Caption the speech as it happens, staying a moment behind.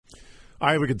All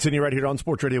right, we continue right here on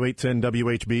Sports Radio 810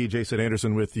 WHB. Jason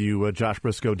Anderson with you, Josh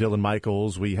Briscoe, Dylan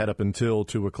Michaels. We head up until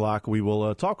 2 o'clock. We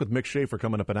will talk with Mick Schaefer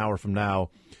coming up an hour from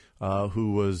now,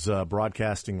 who was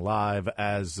broadcasting live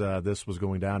as this was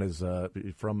going down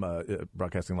from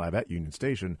broadcasting live at Union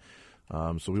Station.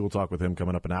 So we will talk with him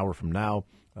coming up an hour from now.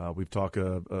 We've talked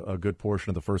a good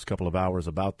portion of the first couple of hours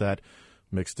about that,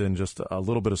 mixed in just a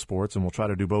little bit of sports, and we'll try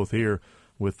to do both here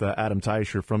with Adam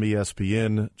Teicher from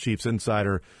ESPN, Chiefs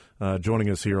Insider, joining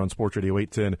us here on Sports Radio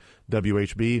 810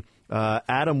 WHB.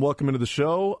 Adam, welcome into the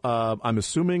show. I'm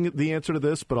assuming the answer to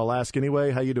this, but I'll ask anyway.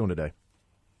 How you doing today?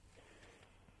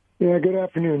 Yeah, good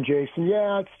afternoon, Jason.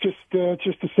 Yeah, it's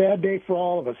just a sad day for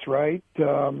all of us, right?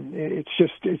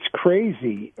 It's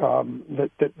crazy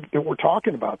that we're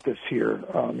talking about this here.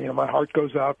 My heart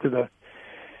goes out to the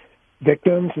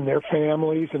victims and their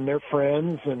families and their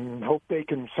friends, and hope they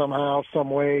can somehow,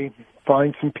 some way,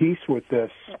 find some peace with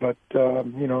this. But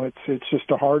it's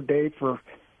just a hard day for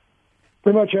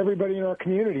pretty much everybody in our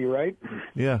community, right?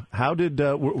 Yeah. How did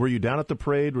were you down at the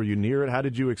parade? Were you near it? How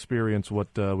did you experience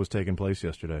what was taking place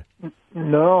yesterday?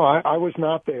 No, I was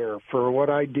not there. For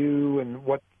what I do and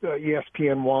what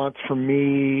ESPN wants from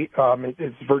me,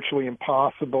 it's virtually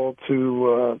impossible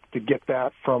to get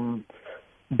that from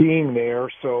being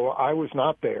there. So I was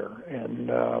not there, and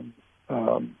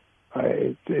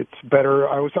it's better.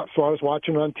 I was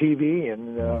watching on TV,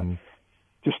 and I'm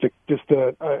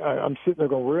sitting there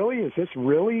going, really? Is this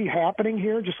really happening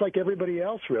here? Just like everybody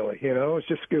else, really. It was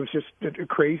just a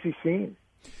crazy scene.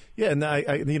 Yeah, and I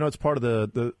it's part of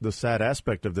the sad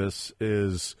aspect of this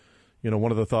is,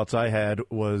 one of the thoughts I had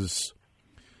was,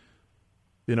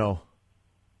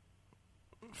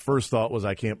 first thought was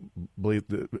I can't believe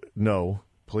no,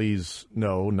 please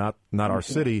no, not our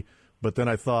city. But then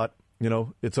I thought,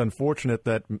 it's unfortunate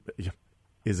that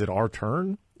is it our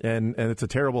turn? And it's a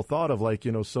terrible thought of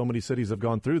so many cities have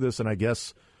gone through this, and I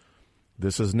guess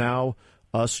this is now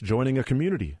us joining a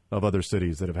community of other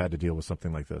cities that have had to deal with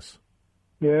something like this.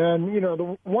 Yeah, and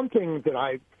the one thing that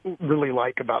I really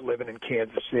like about living in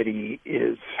Kansas City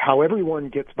is how everyone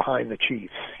gets behind the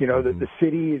Chiefs. The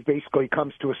city basically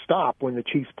comes to a stop when the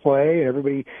Chiefs play, and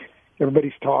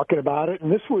everybody's talking about it.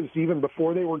 And this was even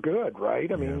before they were good,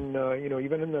 right? I mean,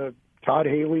 even in the Todd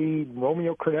Haley,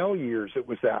 Romeo Crennel years, it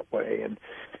was that way.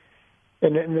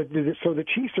 So the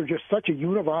Chiefs are just such a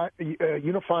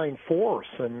unifying force.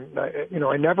 And,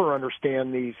 I never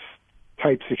understand these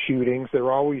types of shootings.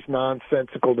 They're always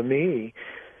nonsensical to me.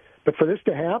 But for this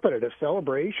to happen at a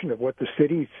celebration of what the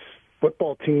city's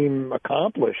football team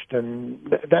accomplished,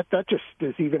 and that just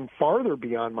is even farther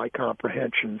beyond my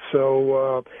comprehension.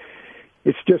 So,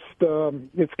 it's just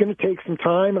it's going to take some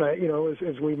time, and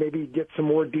as we maybe get some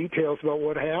more details about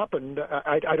what happened,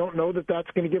 I don't know that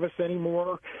that's going to give us any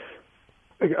more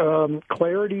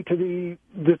clarity to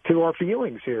our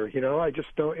feelings here. I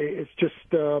just don't. It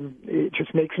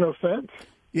just makes no sense.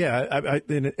 Yeah,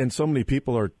 and so many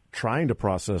people are trying to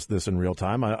process this in real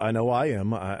time. I know I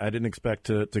am. I didn't expect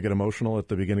to get emotional at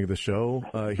the beginning of the show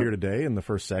here today in the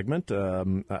first segment.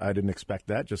 I didn't expect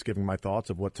that, just giving my thoughts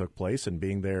of what took place and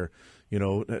being there,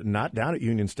 not down at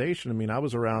Union Station. I mean, I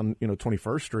was around,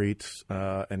 21st Street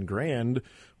and Grand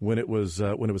when it was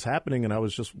happening, and I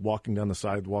was just walking down the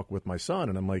sidewalk with my son,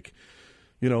 and I'm like,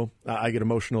 I get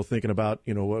emotional thinking about,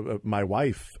 my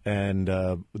wife and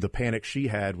the panic she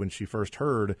had when she first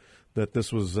heard that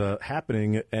this was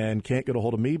happening and can't get a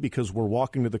hold of me because we're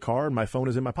walking to the car and my phone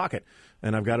is in my pocket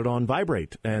and I've got it on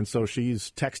vibrate. And so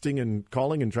she's texting and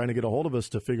calling and trying to get a hold of us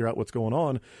to figure out what's going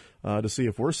on to see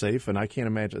if we're safe. And I can't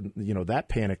imagine, that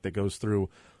panic that goes through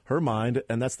her mind,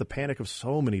 and that's the panic of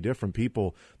so many different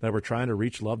people that were trying to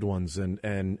reach loved ones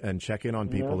and check in on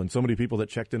people, and so many people that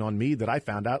checked in on me that I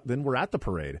found out then were at the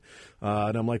parade,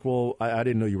 and I'm like, well, I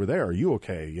didn't know you were there. Are you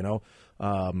okay?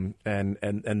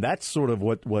 And that's sort of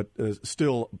what is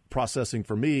still processing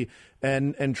for me,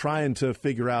 and trying to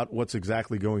figure out what's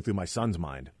exactly going through my son's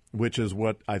mind, which is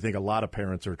what I think a lot of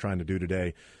parents are trying to do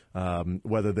today,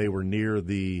 whether they were near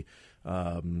the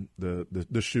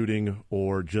shooting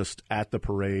or just at the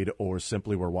parade or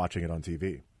simply were watching it on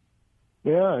TV.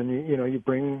 Yeah, and you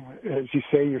bring, as you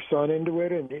say, your son into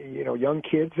it, and young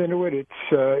kids into it.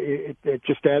 It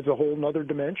just adds a whole nother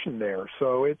dimension there.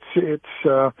 So it's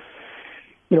how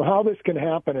this can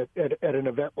happen at an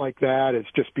event like that is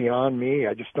just beyond me.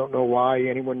 I just don't know why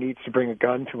anyone needs to bring a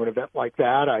gun to an event like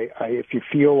that. If you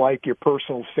feel like your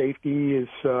personal safety is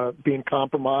being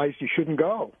compromised, you shouldn't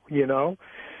go.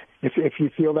 If you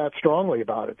feel that strongly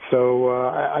about it. So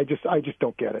I just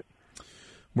don't get it.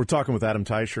 We're talking with Adam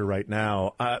Teicher right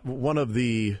now. One of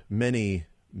the many,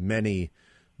 many,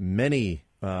 many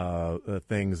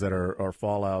things that are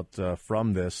fallout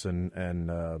from this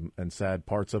and sad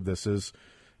parts of this is,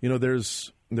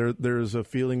 there's a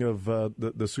feeling of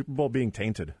the Super Bowl being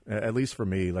tainted, at least for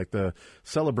me. Like, the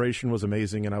celebration was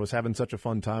amazing, and I was having such a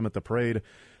fun time at the parade.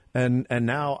 And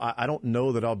now I don't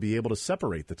know that I'll be able to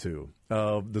separate the two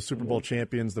of the Super Bowl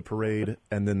champions, the parade,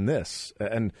 and then this.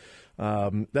 And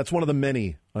that's one of the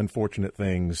many unfortunate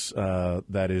things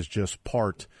that is just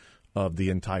part of the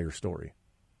entire story.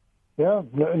 Yeah,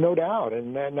 no doubt.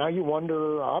 And now you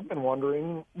wonder, I've been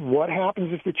wondering, what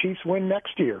happens if the Chiefs win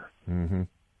next year? Mm-hmm.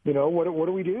 What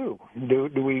do we do?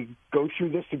 Do we go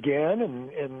through this again?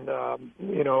 And I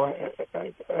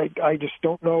just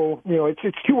don't know.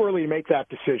 It's too early to make that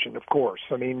decision, of course.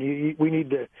 I mean, we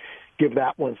need to give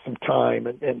that one some time,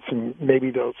 and some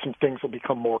things will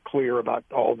become more clear about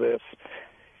all this,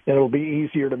 and it'll be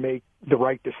easier to make the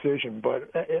right decision. But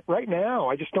right now,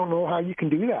 I just don't know how you can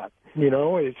do that.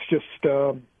 It's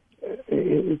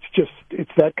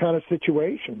that kind of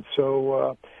situation.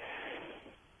 So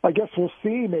I guess we'll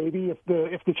see maybe if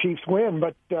the Chiefs win,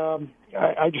 but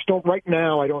I just don't right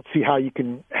now. I don't see how you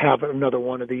can have another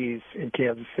one of these in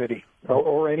Kansas City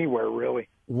or anywhere really.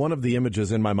 One of the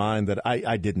images in my mind that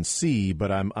I didn't see,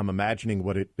 but I'm imagining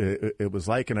what it was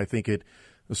like, and I think it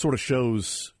sort of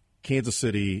shows Kansas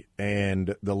City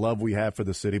and the love we have for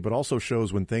the city, but also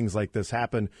shows when things like this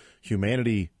happen,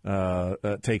 humanity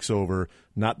takes over,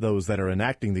 not those that are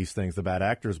enacting these things, the bad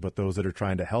actors, but those that are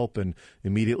trying to help and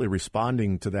immediately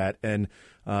responding to that. And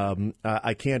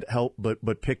I can't help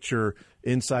but picture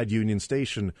inside Union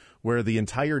Station, where the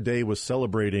entire day was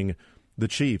celebrating the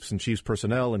Chiefs and Chiefs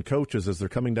personnel and coaches as they're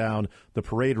coming down the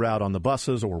parade route on the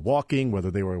buses or walking,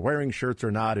 whether they were wearing shirts or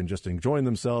not, and just enjoying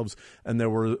themselves. And there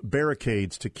were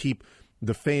barricades to keep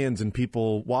the fans and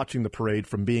people watching the parade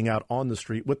from being out on the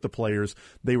street with the players.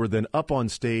 They were then up on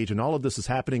stage, and all of this is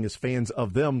happening as fans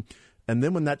of them. And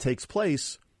then when that takes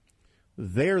place,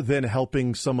 they're then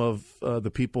helping some of the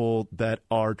people that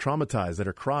are traumatized, that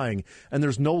are crying. And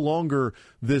there's no longer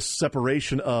this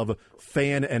separation of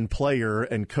fan and player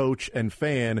and coach and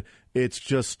fan. It's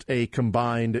just a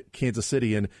combined Kansas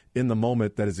Cityan in the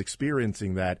moment that is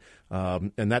experiencing that.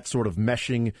 And that sort of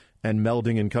meshing and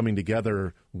melding and coming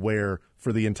together, where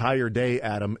for the entire day,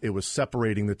 Adam, it was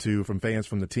separating the two from fans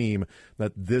from the team,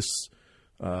 that this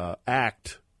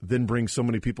act then brings so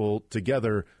many people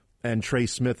together. And Trey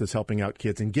Smith is helping out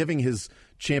kids and giving his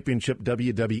championship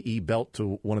WWE belt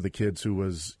to one of the kids who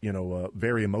was,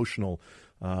 very emotional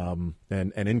and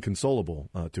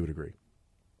inconsolable to a degree.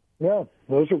 Yeah,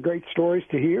 those are great stories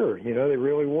to hear. They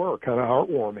really were kind of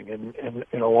heartwarming. And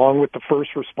along with the first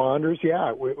responders,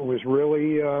 yeah, it was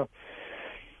really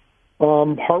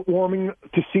heartwarming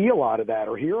to see a lot of that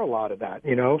or hear a lot of that,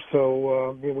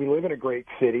 So we live in a great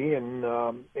city, and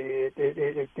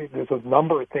there's a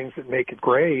number of things that make it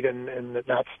great, and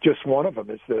that's just one of them.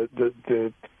 Is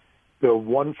the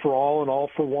one for all and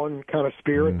all for one kind of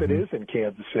spirit that is in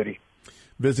Kansas City.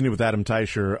 Visiting with Adam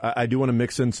Teicher, I do want to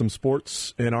mix in some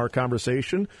sports in our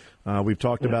conversation. We've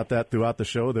talked about that throughout the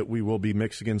show, that we will be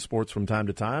mixing in sports from time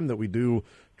to time, that we do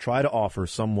try to offer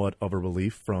somewhat of a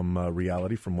relief from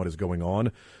reality, from what is going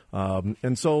on.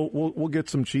 And so we'll get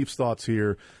some Chiefs thoughts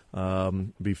here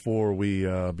before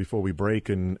we break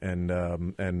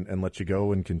and let you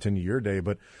go and continue your day.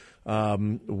 But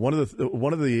one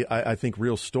of the I think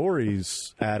real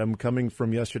stories, Adam, coming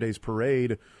from yesterday's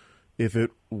parade, if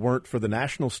it weren't for the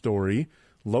national story,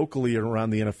 locally around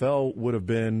the NFL, would have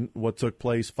been what took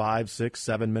place 5, 6,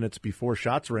 7 minutes before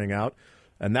shots rang out.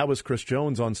 And that was Chris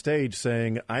Jones on stage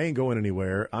saying, I ain't going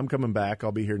anywhere. I'm coming back.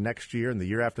 I'll be here next year and the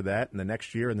year after that and the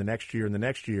next year and the next year and the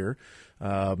next year.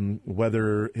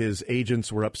 Whether his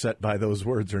agents were upset by those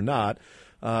words or not.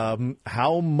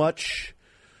 How much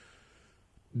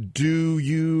do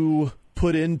you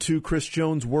put into Chris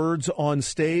Jones' words on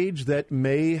stage that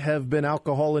may have been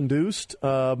alcohol-induced?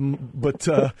 But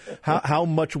how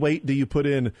much weight do you put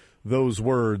in those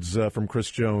words from Chris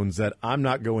Jones that I'm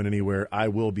not going anywhere, I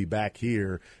will be back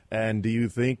here? And do you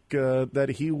think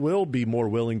that he will be more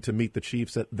willing to meet the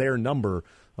Chiefs at their number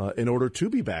in order to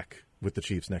be back with the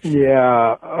Chiefs next year?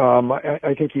 Yeah,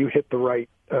 I think you hit the right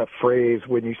phrase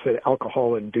when you said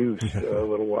alcohol-induced a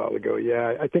little while ago.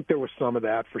 Yeah, I think there was some of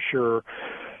that for sure.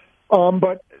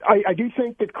 But I do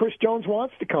think that Chris Jones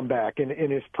wants to come back in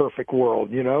his perfect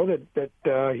world, that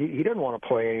he doesn't want to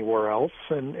play anywhere else.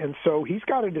 And so he's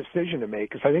got a decision to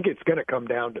make, because I think it's going to come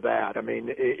down to that. I mean,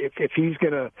 if he's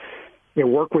going to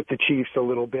work with the Chiefs a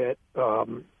little bit, I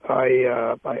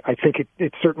think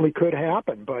it certainly could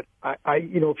happen. But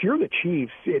if you're the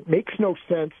Chiefs, it makes no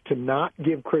sense to not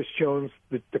give Chris Jones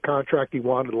the contract he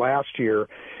wanted last year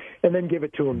and then give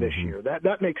it to him this year.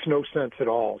 That makes no sense at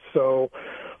all. So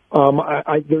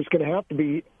there's going to have to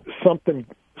be something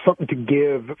to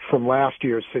give from last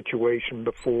year's situation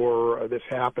before this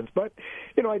happens. But,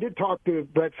 I did talk to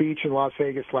Brett Veach in Las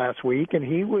Vegas last week, and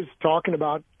he was talking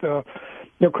about,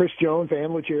 Chris Jones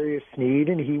and L'Jarius Sneed,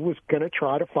 and he was going to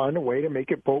try to find a way to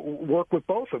make it work with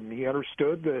both of them. He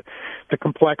understood the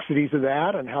complexities of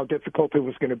that and how difficult it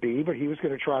was going to be, but he was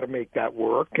going to try to make that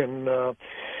work. And,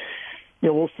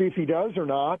 we'll see if he does or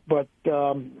not, but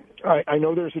I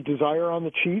know there's a desire on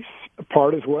the Chiefs'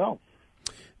 part as well.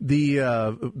 The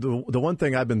one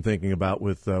thing I've been thinking about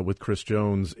with Chris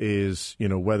Jones is,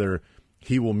 whether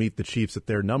he will meet the Chiefs at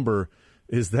their number,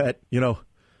 is that,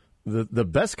 the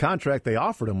best contract they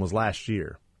offered him was last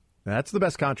year. That's the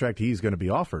best contract he's going to be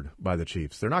offered by the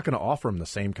Chiefs. They're not going to offer him the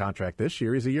same contract this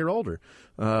year. He's a year older.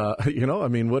 Whatever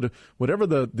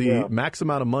the max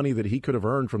amount of money that he could have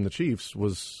earned from the Chiefs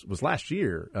was last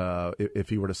year, if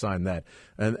he were to sign that.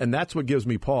 And that's what gives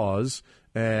me pause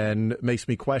and makes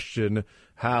me question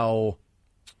how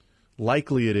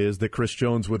likely it is that Chris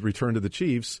Jones would return to the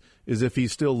Chiefs, is if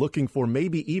he's still looking for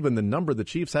maybe even the number the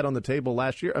Chiefs had on the table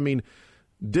last year. I mean,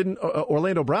 didn't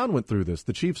Orlando Brown went through this?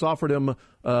 The Chiefs offered him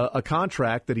a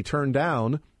contract that he turned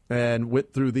down and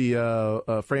went through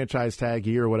the franchise tag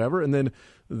year or whatever, and then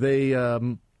they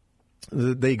go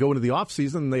into the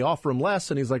offseason and they offer him less,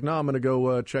 and he's like, no, I'm going to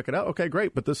go check it out. Okay,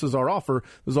 great, but this is our offer.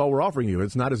 This is all we're offering you.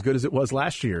 It's not as good as it was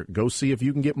last year. Go see if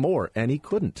you can get more. And he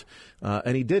couldn't,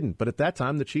 and he didn't. But at that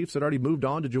time, the Chiefs had already moved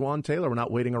on to Juwan Taylor. We're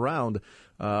not waiting around.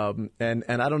 And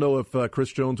I don't know if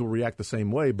Chris Jones will react the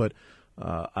same way, but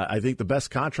I think the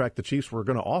best contract the Chiefs were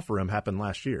going to offer him happened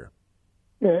last year.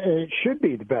 It should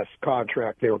be the best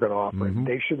contract they were going to offer him.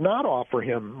 They should not offer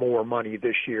him more money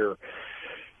this year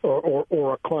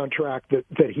or a contract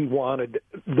that he wanted.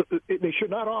 They should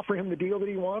not offer him the deal that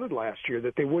he wanted last year,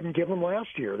 that they wouldn't give him last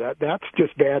year. That's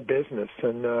just bad business,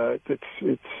 and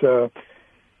it's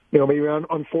maybe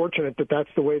unfortunate that that's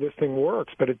the way this thing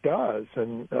works, but it does.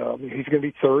 And he's going to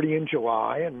be 30 in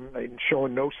July and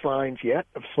showing no signs yet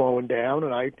of slowing down.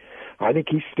 And I think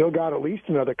he's still got at least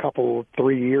another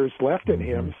 3 years left in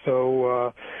him.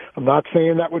 So I'm not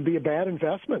saying that would be a bad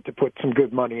investment to put some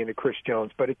good money into Chris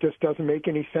Jones, but it just doesn't make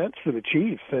any sense for the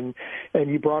Chiefs. And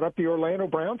you brought up the Orlando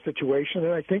Brown situation,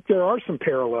 and I think there are some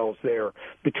parallels there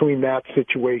between that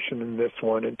situation and this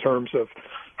one in terms of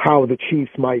how the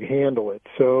Chiefs might handle it.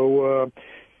 So,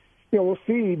 we'll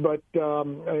see, but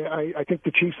I think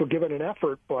the Chiefs will give it an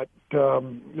effort, but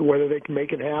whether they can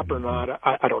make it happen or not,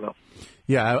 I don't know.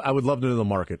 Yeah, I would love to know the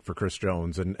market for Chris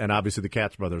Jones, and obviously the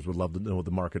Katz brothers would love to know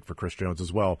the market for Chris Jones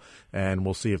as well, and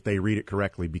we'll see if they read it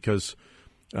correctly, because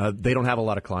they don't have a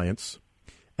lot of clients.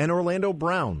 And Orlando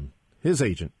Brown, his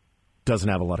agent, doesn't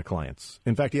have a lot of clients.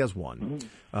 In fact, he has one.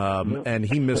 And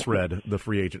he misread the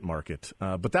free agent market.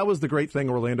 But that was the great thing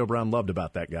Orlando Brown loved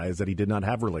about that guy, is that he did not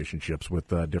have relationships with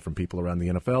different people around the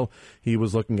NFL. He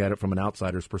was looking at it from an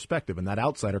outsider's perspective, and that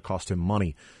outsider cost him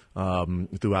money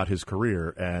throughout his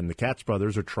career. And the Katz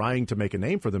brothers are trying to make a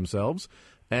name for themselves,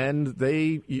 and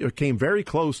they came very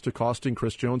close to costing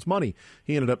Chris Jones money.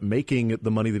 He ended up making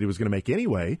the money that he was going to make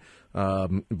anyway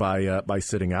by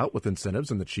sitting out with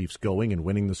incentives, and the Chiefs going and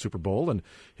winning the Super Bowl, and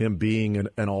him being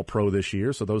an All-Pro this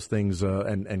year. So those things,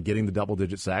 and getting the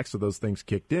double-digit sacks, so those things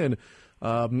kicked in.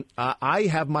 I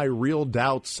have my real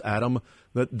doubts, Adam,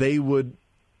 that they would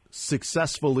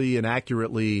successfully and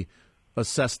accurately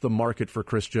assess the market for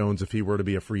Chris Jones if he were to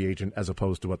be a free agent, as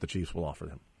opposed to what the Chiefs will offer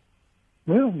him.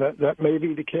 Well, that may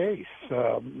be the case,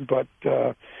 but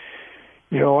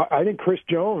I think Chris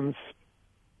Jones,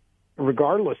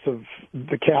 regardless of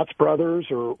the Katz brothers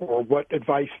or what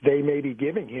advice they may be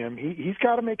giving him, he's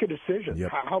got to make a decision.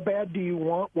 Yep. How bad do you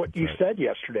want what you said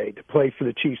yesterday to play for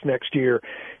the Chiefs next year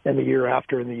and the year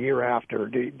after and the year after?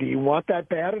 Do you want that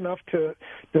bad enough to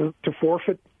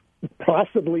forfeit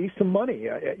possibly some money?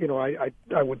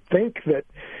 I would think that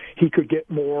he could get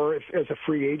more as a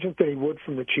free agent than he would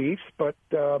from the Chiefs, but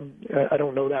I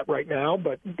don't know that right now,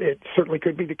 but it certainly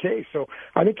could be the case. So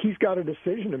I think he's got a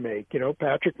decision to make.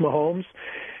 Patrick Mahomes,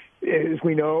 as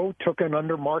we know, took an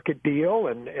under-market deal,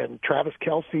 and Travis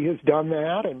Kelce has done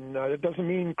that, and it doesn't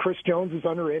mean Chris Jones is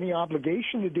under any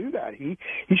obligation to do that. He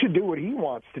should do what he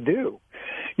wants to do.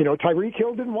 Tyreek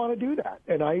Hill didn't want to do that,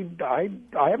 and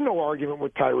I have no argument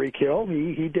with Tyreek Hill.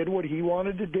 He did what he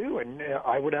wanted to do, and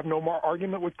I would have no more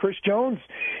argument with Chris Jones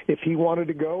if he wanted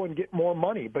to go and get more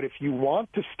money. But if you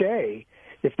want to stay,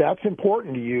 if that's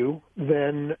important to you,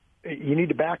 then you need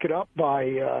to back it up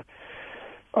by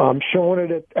showing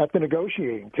it at the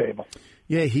negotiating table.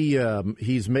 Yeah,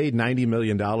 he's made $90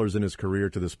 million in his career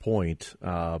to this point,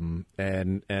 and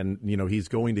he's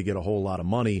going to get a whole lot of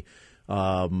money.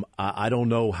 I don't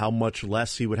know how much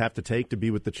less he would have to take to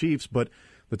be with the Chiefs, but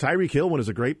the Tyreek Hill one is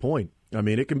a great point. I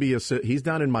mean, it can be he's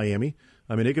down in Miami.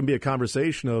 I mean, it can be a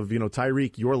conversation of,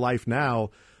 Tyreek, your life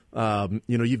now.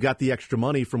 You've got the extra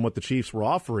money from what the Chiefs were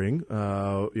offering,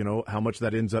 how much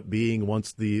that ends up being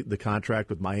once the contract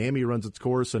with Miami runs its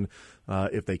course. And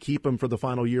if they keep him for the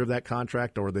final year of that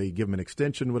contract or they give him an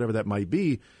extension, whatever that might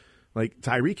be, like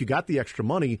Tyreek, you got the extra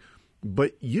money,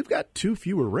 but you've got 2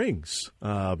 fewer rings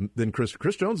than Chris.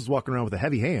 Chris Jones is walking around with a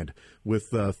heavy hand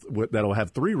that'll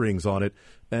have 3 rings on it,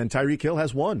 and Tyreek Hill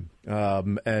has 1.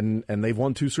 And they've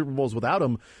won 2 Super Bowls without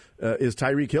him. Is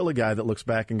Tyreek Hill a guy that looks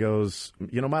back and goes,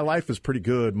 my life is pretty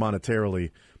good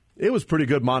monetarily? It was pretty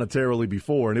good monetarily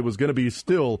before, and it was going to be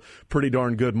still pretty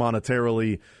darn good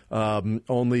monetarily.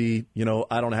 Only,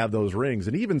 I don't have those rings.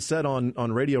 And he even said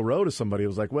on Radio Row to somebody, it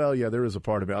was like, well, yeah, there is a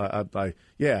part of it.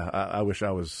 I wish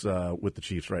I was with the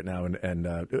Chiefs right now. And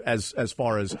as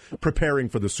far as preparing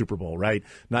for the Super Bowl, right?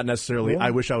 Not necessarily,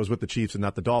 I wish I was with the Chiefs and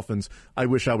not the Dolphins. I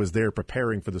wish I was there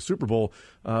preparing for the Super Bowl.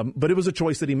 But it was a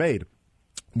choice that he made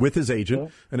with his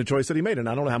agent and a choice that he made. And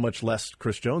I don't know how much less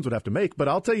Chris Jones would have to make, but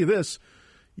I'll tell you this.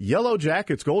 Yellow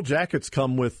Jackets, Gold Jackets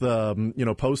come with,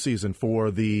 postseason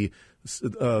for the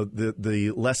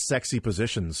less sexy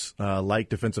positions like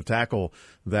defensive tackle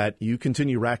that you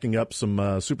continue racking up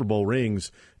some Super Bowl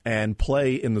rings and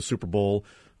play in the Super Bowl.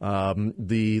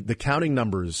 The counting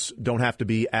numbers don't have to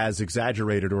be as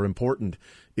exaggerated or important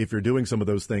if you're doing some of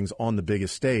those things on the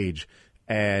biggest stage.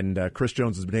 And Chris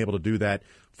Jones has been able to do that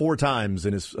 4 times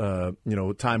in his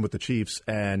time with the Chiefs,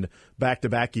 and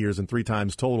back-to-back years and 3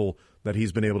 times total that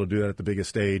he's been able to do that at the biggest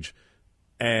stage.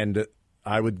 And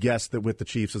I would guess that with the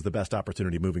Chiefs is the best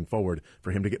opportunity moving forward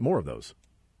for him to get more of those.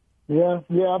 Yeah,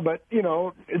 but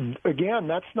again,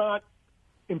 that's not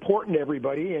important to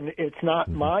everybody, and it's not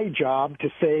my job to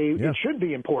say it should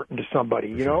be important to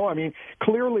somebody. I mean,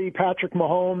 clearly Patrick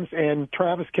Mahomes and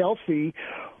Travis Kelce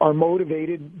are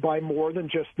motivated by more than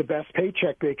just the best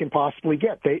paycheck they can possibly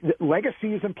get.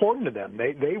 Legacy is important to them.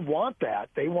 They want that.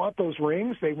 They want those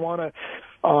rings. They want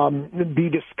to be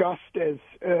discussed as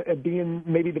being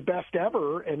maybe the best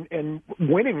ever, and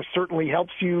winning certainly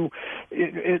helps you.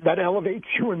 That elevates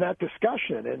you in that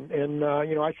discussion, and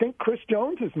I think Chris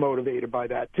Jones is motivated by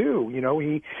that too.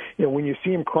 When you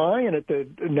see him crying at the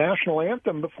national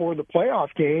anthem before the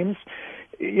playoff games,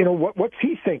 what's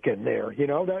he thinking there?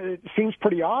 That it seems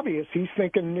pretty obvious. He's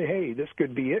thinking, hey, this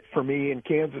could be it for me in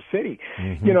Kansas City.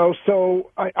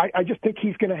 So I just think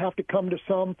he's going to have to come to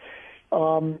some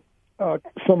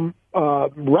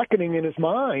reckoning in his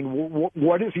mind.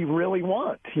 What does he really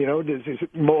want? Is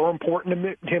it more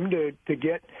important to him to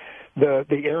get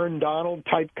the Aaron Donald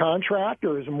type contract,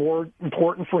 or is it more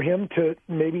important for him to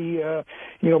maybe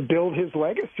build his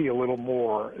legacy a little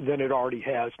more than it already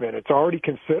has been? It's already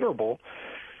considerable.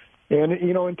 And,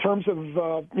 in terms of,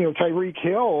 Tyreek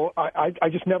Hill, I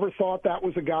just never thought that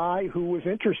was a guy who was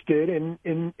interested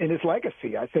in his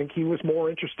legacy. I think he was more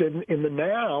interested in the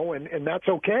now, and that's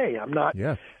okay. I'm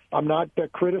not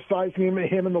criticizing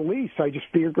him in the least. I just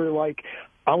figure,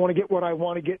 I want to get what I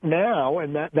want to get now,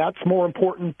 and that's more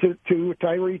important to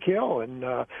Tyreek Hill. And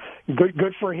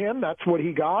good for him. That's what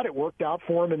he got. It worked out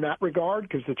for him in that regard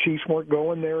because the Chiefs weren't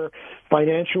going there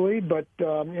financially. But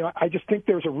I just think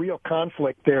there's a real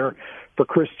conflict there for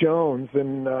Chris Jones,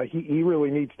 and he really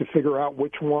needs to figure out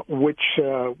which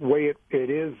way it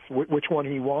is, which one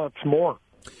he wants more.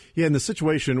 Yeah, and the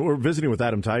situation, we're visiting with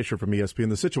Adam Teicher from ESPN,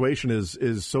 the situation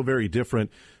is so very different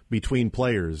between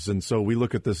players. And so we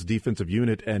look at this defensive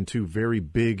unit and 2 very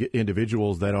big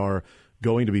individuals that are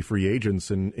going to be free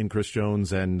agents in Chris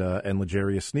Jones and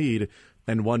L'Jarius Sneed,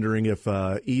 and wondering if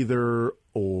either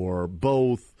or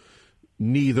both,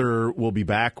 neither will be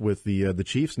back with the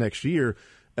Chiefs next year.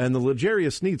 And the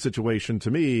L'Jarius Sneed situation,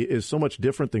 to me, is so much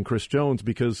different than Chris Jones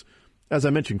because, as I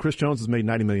mentioned, Chris Jones has made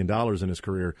 $90 million in his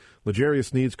career. L'Jarius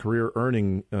Sneed's career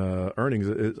earnings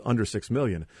is under $6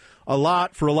 million. A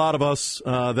lot for a lot of us.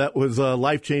 That was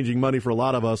life-changing money for a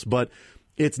lot of us, but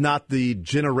it's not the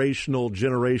generational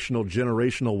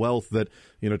wealth that,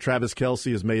 Travis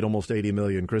Kelce has made almost $80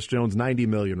 million. Chris Jones, $90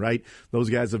 million, right? Those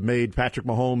guys have made. Patrick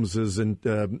Mahomes is in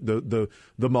the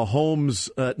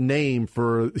Mahomes name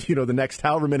for, the next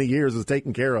however many years is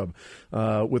taken care of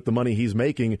with the money he's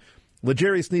making.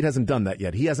 L'Jarius Sneed hasn't done that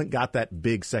yet. He hasn't got that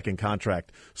big second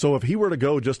contract. So if he were to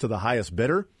go just to the highest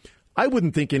bidder, I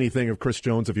wouldn't think anything of Chris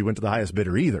Jones if he went to the highest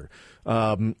bidder either.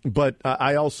 But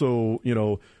I also,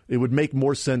 it would make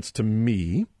more sense to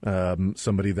me,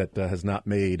 somebody that has not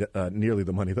made nearly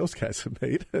the money those guys have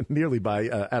made, nearly by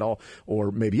at all,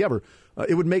 or maybe ever.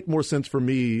 It would make more sense for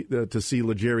me to see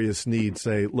L'Jarius Sneed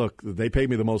say, look, they paid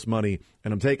me the most money,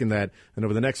 and I'm taking that, and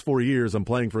over the next 4 years, I'm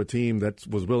playing for a team that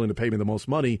was willing to pay me the most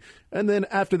money. And then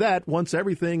after that, once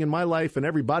everything in my life and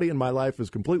everybody in my life is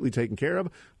completely taken care of,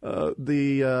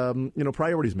 the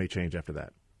priorities may change after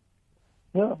that.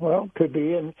 Yeah, well, could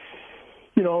be. And,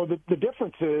 the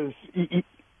difference is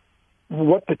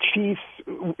what the Chiefs,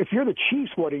 if you're the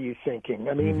Chiefs, what are you thinking?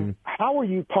 I mean, how are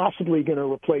you possibly going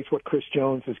to replace what Chris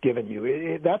Jones has given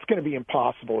you? That's going to be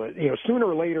impossible. Sooner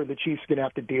or later, the Chiefs are going to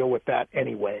have to deal with that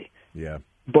anyway. Yeah.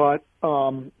 But,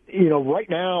 right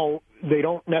now, they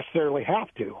don't necessarily have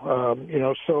to,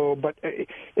 but at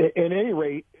any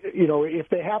rate, if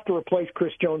they have to replace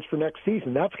Chris Jones for next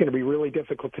season, that's going to be really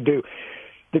difficult to do.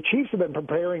 The Chiefs have been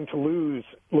preparing to lose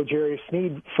L'Jarius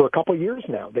Sneed for a couple of years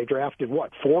now. They drafted, 4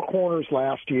 corners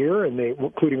last year, and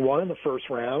including one in the first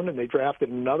round, and they drafted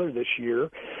another this year.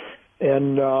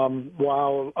 And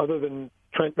while other than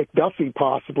Trent McDuffie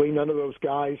possibly, none of those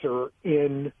guys are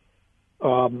in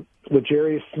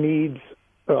L'Jarius Sneed's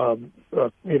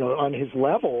on his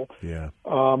level,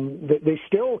 they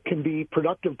still can be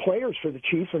productive players for the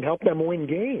Chiefs and help them win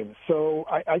games. So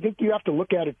I think you have to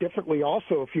look at it differently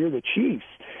also if you're the Chiefs.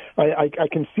 I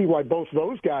can see why both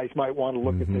those guys might want to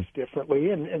look at this differently,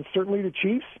 and certainly the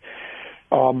Chiefs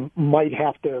might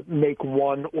have to make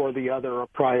one or the other a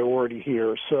priority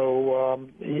here. So,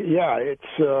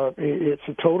 it's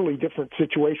a totally different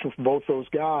situation for both those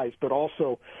guys, but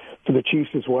also for the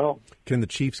Chiefs as well. Can the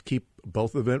Chiefs keep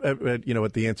both of them?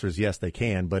 The answer is yes, they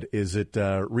can, but is it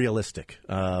realistic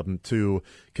to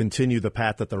continue the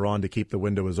path that they're on to keep the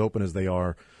window as open as they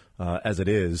are, as it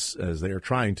is, as they are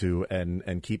trying to,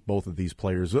 and keep both of these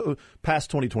players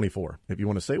past 2024? If you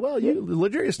want to say, well,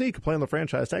 L'Jarius Sneed could play on the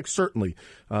franchise tag, certainly,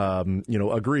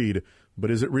 agreed.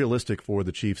 But is it realistic for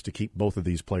the Chiefs to keep both of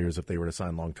these players if they were to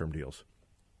sign long-term deals?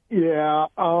 Yeah,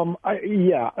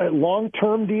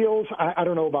 long-term deals, I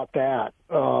don't know about that,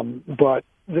 but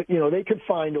they could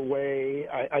find a way.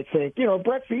 I think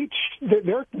Brett Veach,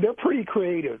 they're pretty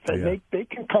creative, and they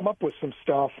can come up with some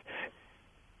stuff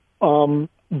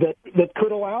that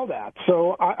could allow that.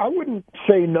 So I wouldn't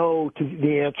say no to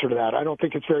the answer to that. I don't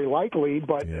think it's very likely,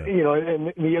 but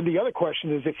and the other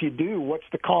question is, if you do, what's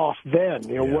the cost then?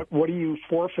 What are you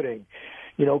forfeiting?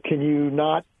 Can you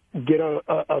not get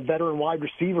a veteran wide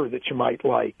receiver that you might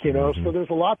like? So there's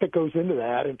a lot that goes into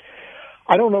that, and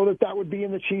I don't know that would be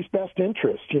in the Chiefs' best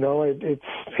interest. It's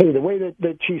the way that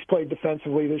the Chiefs played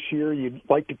defensively this year, you'd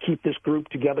like to keep this group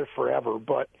together forever,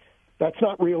 but that's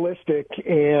not realistic.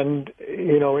 And,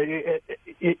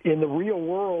 in the real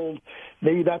world,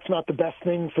 maybe that's not the best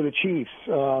thing for the Chiefs,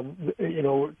 to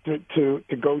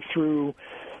go through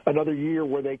another year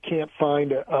where they can't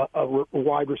find a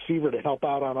wide receiver to help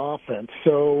out on offense.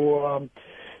 So,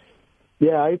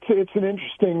 it's an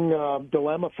interesting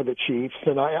dilemma for the Chiefs,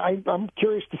 and I'm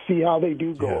curious to see how they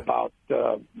do go about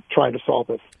trying to solve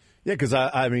this. Yeah, because,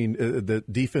 the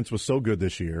defense was so good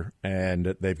this year,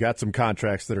 and they've got some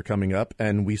contracts that are coming up,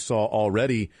 and we saw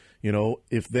already,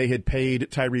 if they had paid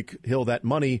Tyreek Hill that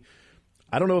money,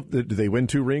 I don't know if do they win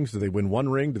 2 rings? Do they win 1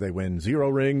 ring? Do they win 0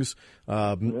 rings?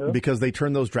 Because they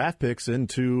turned those draft picks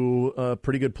into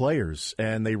pretty good players,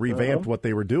 and they revamped what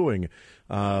they were doing.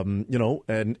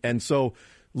 And so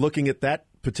looking at that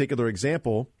particular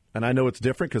example, and I know it's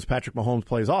different because Patrick Mahomes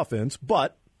plays offense,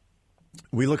 but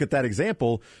we look at that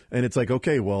example, and it's like,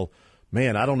 okay, well,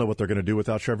 man, I don't know what they're going to do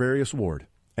without Charvarius Ward.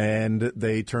 And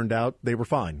they turned out they were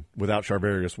fine without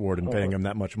Charvarius Ward and paying him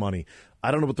that much money.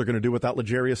 I don't know what they're going to do without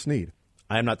L'Jarius Sneed.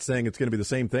 I'm not saying it's going to be the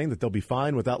same thing, that they'll be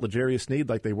fine without L'Jarius Sneed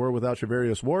like they were without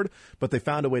Charvarius Ward, but they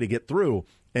found a way to get through.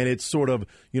 And it's sort of,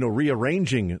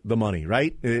 rearranging the money,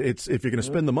 right? It's if you're going to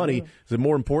spend the money, is it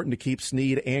more important to keep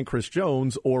Sneed and Chris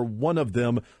Jones, or one of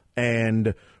them,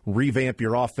 and revamp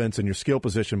your offense and your skill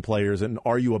position players? And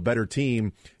are you a better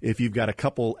team if you've got a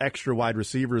couple extra wide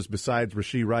receivers besides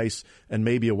Rashee Rice and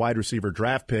maybe a wide receiver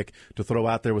draft pick to throw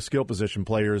out there with skill position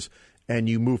players, and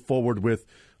you move forward with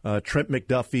Trent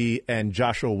McDuffie and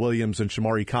Joshua Williams and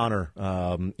Shamari Connor,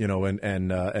 and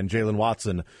Jalen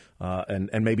Watson,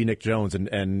 and maybe Nick Jones and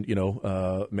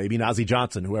maybe Najee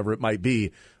Johnson, whoever it might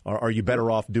be? Are you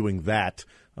better off doing that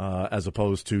as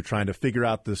opposed to trying to figure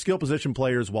out the skill position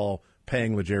players while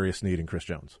paying L'Jarius Sneed and Chris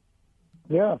Jones?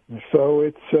 Yeah, so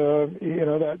it's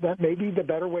that may be the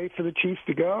better way for the Chiefs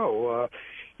to go.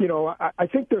 I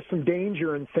think there's some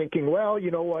danger in thinking, well,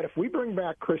 you know what, if we bring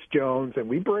back Chris Jones and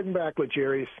we bring back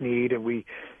L'Jarius Sneed and we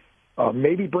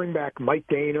maybe bring back Mike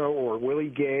Dana or Willie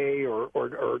Gay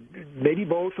or maybe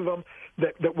both of them,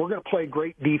 that we're going to play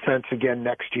great defense again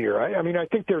next year. I mean, I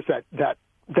think there's that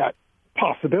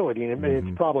possibility, and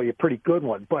it's probably a pretty good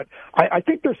one. But I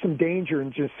think there's some danger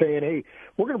in just saying, hey,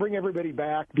 we're going to bring everybody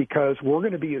back because we're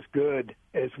going to be as good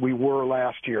as we were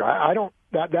last year. I don't.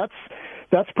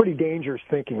 That's pretty dangerous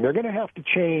thinking. They're going to have to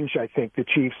change, I think, the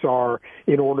Chiefs are,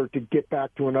 in order to get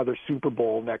back to another Super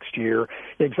Bowl next year.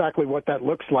 Exactly what that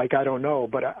looks like, I don't know.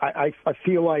 But I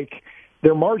feel like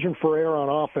their margin for error on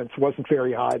offense wasn't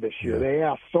very high this year. Yeah. They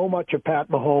asked so much of Pat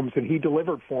Mahomes, and he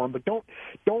delivered for them. But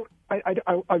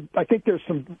I think there's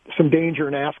some danger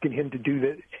in asking him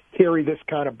to carry this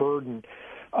kind of burden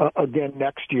again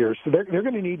next year. So they're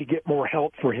going to need to get more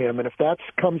help for him. And if that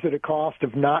comes at a cost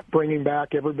of not bringing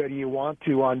back everybody you want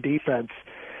to on defense,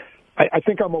 I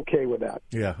think I'm okay with that.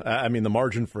 Yeah, I mean, the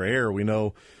margin for error, we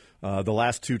know the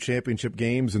last two championship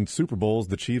games and Super Bowls,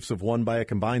 the Chiefs have won by a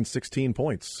combined 16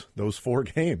 points, those 4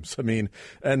 games. I mean,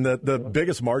 and the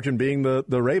biggest margin being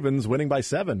the Ravens winning by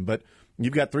 7. But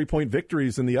you've got 3-point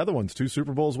victories in the other ones, 2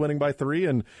 Super Bowls winning by 3,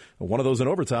 and one of those in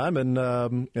overtime, and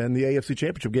the AFC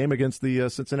Championship game against the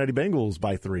Cincinnati Bengals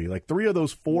by 3. Like 3 of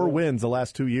those 4 wins the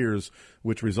last 2 years,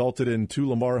 which resulted in 2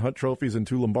 Lamar Hunt trophies and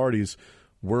 2 Lombardis,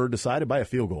 were decided by a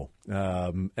field goal.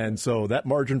 And so that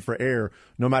margin for error,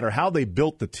 no matter how they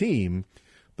built the team,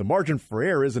 the margin for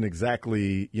error isn't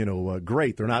exactly,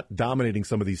 great. They're not dominating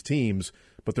some of these teams,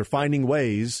 but they're finding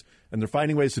ways, and they're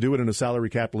finding ways to do it in a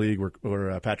salary cap league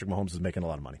where Patrick Mahomes is making a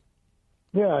lot of money.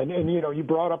 Yeah, and you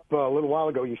brought up a little while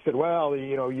ago, you said, well,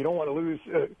 you don't want to lose,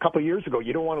 a couple of years ago,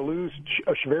 you don't want to lose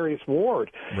Shavarius Ward.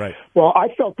 Right. Well, I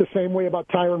felt the same way about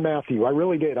Tyrann Mathieu. I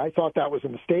really did. I thought that was a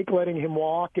mistake letting him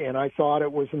walk, and I thought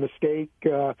it was a mistake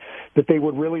that they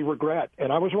would really regret.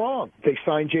 And I was wrong. They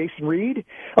signed Justin Reed,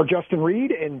 and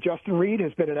Justin Reed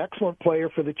has been an excellent player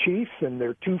for the Chiefs, and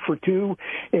they're 2 for 2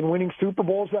 in winning Super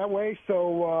Bowls that way.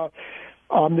 So,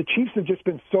 the Chiefs have just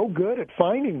been so good at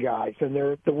finding guys, and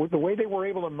the way they were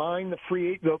able to mine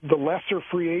the lesser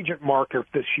free agent market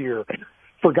this year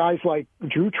for guys like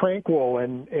Drew Tranquill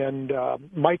and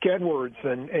Mike Edwards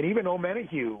and even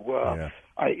Omenihu.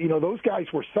 Those guys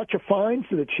were such a find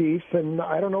for the Chiefs, and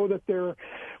I don't know that they're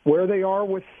where they are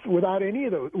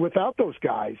without those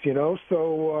guys.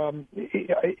 So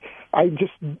I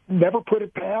just never put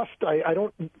it past. I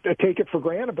don't take it for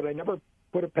granted, but I never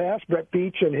put it past Brett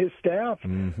Beach and his staff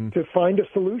to find a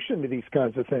solution to these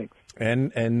kinds of things.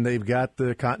 And they've got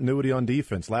the continuity on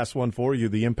defense. Last one for you,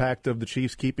 the impact of the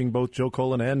Chiefs keeping both Joe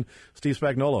Cullen and Steve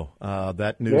Spagnuolo.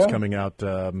 That news coming out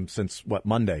since,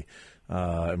 Monday.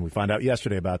 And we find out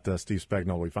yesterday about Steve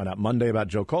Spagnuolo. We find out Monday about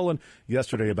Joe Cullen,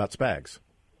 yesterday about Spags.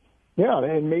 Yeah,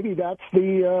 and maybe that's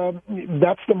the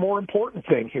more important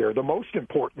thing here, the most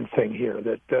important thing here,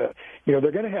 that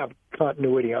they're going to have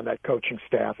continuity on that coaching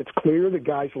staff. It's clear the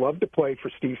guys love to play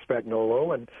for Steve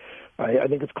Spagnuolo, and I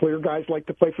think it's clear guys like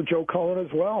to play for Joe Cullen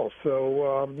as well.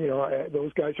 So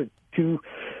those guys are 2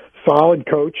 solid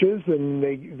coaches, and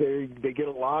they get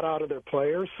a lot out of their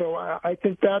players. So I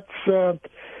think that's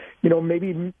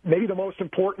maybe the most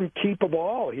important keep of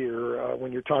all here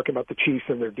when you're talking about the Chiefs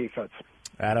and their defense.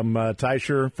 Adam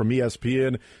Teicher from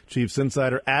ESPN, Chiefs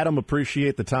Insider. Adam,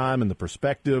 appreciate the time and the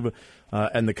perspective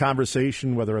and the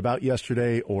conversation, whether about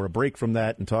yesterday or a break from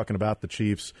that, and talking about the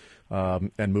Chiefs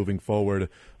and moving forward.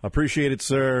 Appreciate it,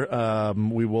 sir.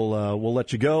 We'll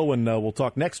let you go, and we'll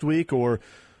talk next week or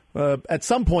at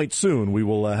some point soon. We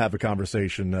will have a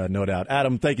conversation, no doubt.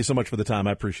 Adam, thank you so much for the time.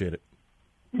 I appreciate it.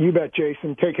 You bet,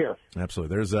 Jason. Take care.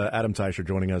 Absolutely. There's Adam Teicher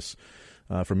joining us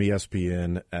from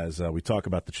ESPN as we talk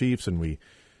about the Chiefs, and we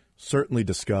certainly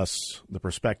discuss the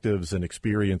perspectives and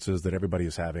experiences that everybody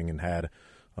is having and had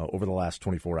over the last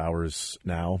 24 hours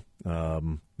now.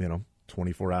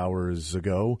 24 hours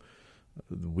ago,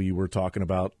 we were talking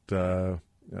about the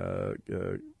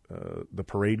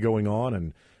parade going on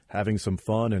and having some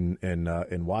fun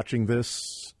and watching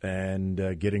this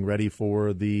and getting ready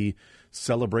for the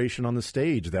celebration on the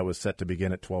stage that was set to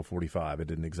begin at 12:45. It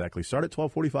didn't exactly start at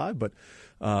 12:45, but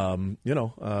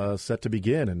set to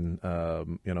begin.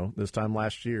 And this time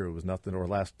last year it was nothing, or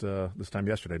this time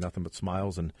yesterday, nothing but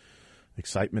smiles and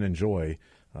excitement and joy.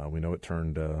 We know it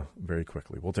turned very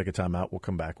quickly. We'll take a time out. We'll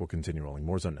come back. We'll continue rolling.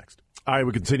 More Zone next. All right,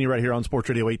 we continue right here on Sports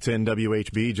Radio 810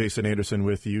 WHB. Jason Anderson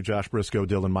with you, Josh Briscoe,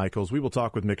 Dylan Michaels. We will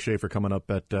talk with Mick Schaefer coming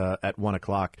up at 1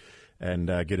 o'clock and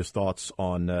get his thoughts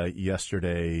on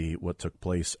yesterday, what took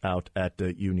place out at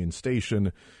Union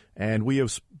Station. And we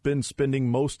have been spending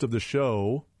most of the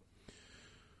show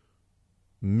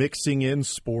mixing in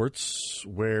sports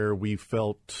where we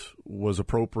felt was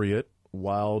appropriate,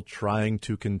 while trying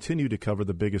to continue to cover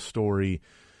the biggest story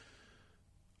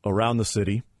around the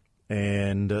city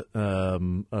and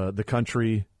the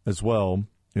country as well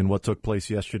in what took place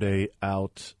yesterday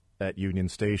out at Union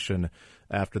Station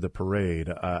after the parade.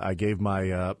 I gave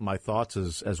my my thoughts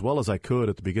as well as I could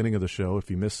at the beginning of the show. If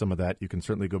you missed some of that, you can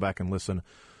certainly go back and listen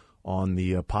on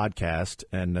the podcast.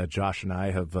 And Josh and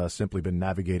I have simply been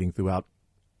navigating throughout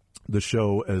the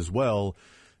show as well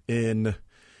in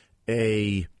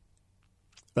a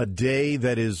day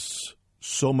that is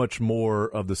so much more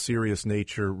of the serious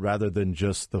nature rather than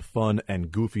just the fun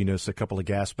and goofiness a couple of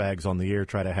gas bags on the air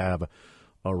try to have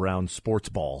around sports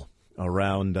ball,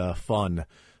 around fun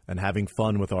and having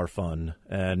fun with our fun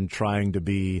and trying to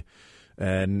be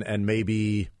and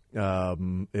maybe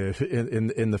if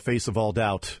in the face of all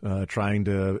doubt trying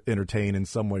to entertain in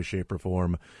some way, shape, or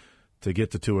form to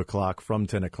get to 2 o'clock from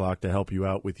 10 o'clock to help you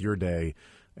out with your day.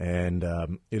 And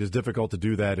it is difficult to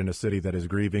do that in a city that is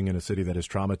grieving, in a city that is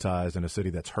traumatized, in a city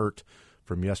that's hurt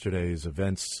from yesterday's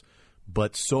events.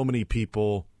 But so many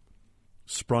people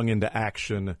sprung into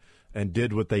action and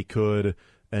did what they could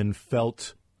and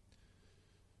felt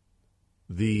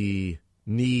the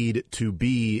need to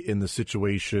be in the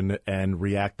situation and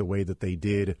react the way that they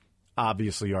did.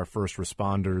 Obviously, our first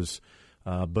responders,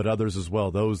 but others as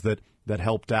well, those that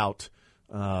helped out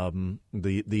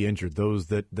the injured, those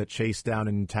that chased down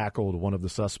and tackled one of the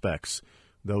suspects,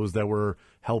 those that were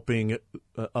helping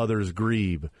others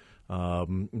grieve,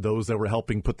 those that were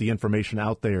helping put the information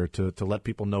out there to let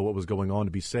people know what was going on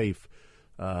to be safe.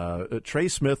 Trey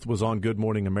Smith was on Good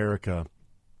Morning America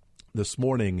this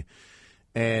morning,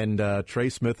 and Trey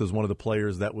Smith is one of the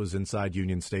players that was inside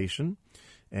Union Station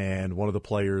and one of the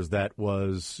players that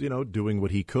was, doing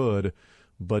what he could.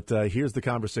 But here's the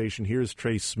conversation. Here's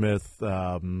Trey Smith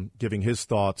giving his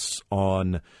thoughts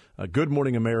on Good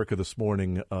Morning America this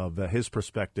morning of his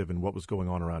perspective and what was going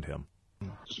on around him.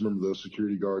 Just remember the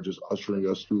security guard just ushering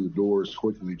us through the doors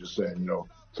quickly, just saying,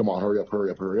 come on, hurry up,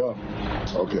 hurry up, hurry up.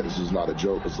 Okay, this is not a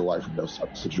joke. It's a life or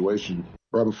death situation.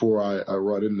 Right before I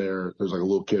run in there, there's like a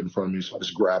little kid in front of me, so I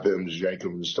just grab him, just yank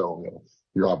him, and just tell him,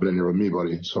 you're hopping in here with me,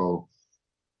 buddy. So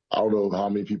I don't know how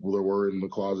many people there were in the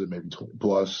closet, maybe 20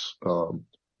 plus. One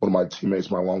of my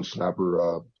teammates, my long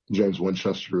snapper, James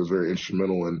Winchester, was very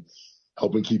instrumental in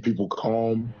helping keep people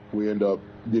calm. We end up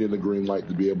getting the green light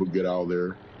to be able to get out of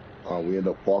there. We end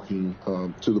up walking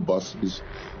to the buses.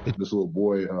 This little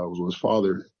boy was with his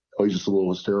father. He's just a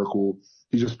little hysterical.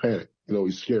 He's just panicked.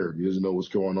 He's scared. He doesn't know what's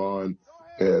going on.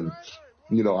 And,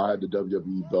 I had the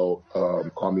WWE belt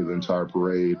on me the entire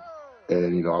parade.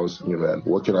 And, I was thinking, man,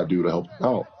 what can I do to help him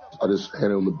out? I just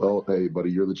handed him the belt. Hey,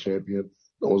 buddy, you're the champion.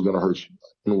 No one's going to hurt you.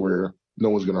 No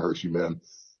one's going to hurt you, man.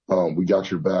 We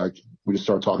got your back. We just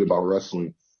started talking about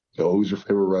wrestling. Who's your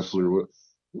favorite wrestler? What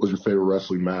was your favorite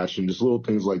wrestling match? And just little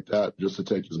things like that just to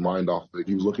take his mind off of it.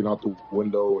 He was looking out the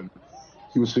window and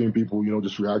he was seeing people,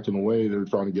 just reacting away. They were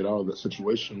trying to get out of that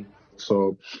situation.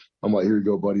 So I'm like, here you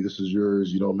go, buddy. This is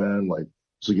yours. Man,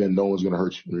 so again, no one's going to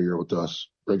hurt you when you're here with us.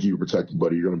 We're going to keep you protected,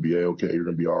 buddy. You're going to be A-okay. You're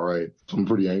going to be all right. So I'm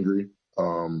pretty angry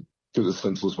because it's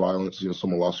senseless violence.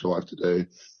 Someone lost their life today.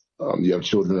 You have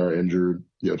children that are injured.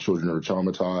 You have children that are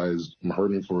traumatized. I'm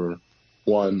hurting for,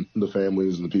 one, the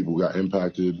families and the people who got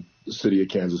impacted, the city of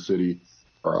Kansas City.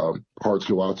 Hearts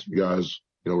go out to you guys.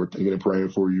 We're thinking and praying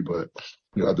for you. But, at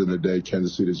the end of the day,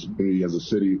 Kansas City's community as a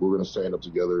city, we're going to stand up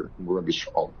together and we're going to be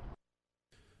strong.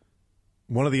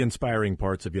 One of the inspiring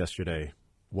parts of yesterday,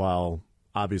 while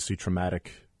obviously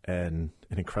traumatic and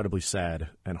incredibly sad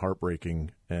and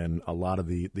heartbreaking, and a lot of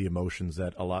the emotions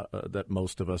that that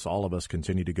most of us, all of us,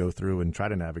 continue to go through and try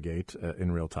to navigate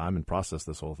in real time and process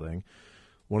this whole thing.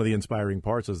 One of the inspiring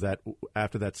parts is that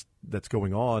after that's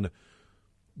going on,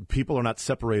 people are not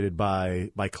separated by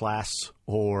class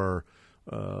or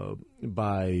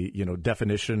by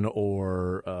definition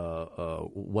or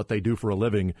what they do for a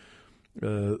living.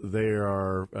 They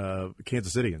are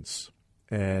Kansas Cityans,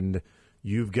 and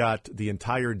you've got the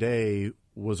entire day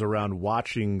was around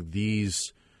watching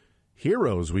these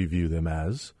heroes, we view them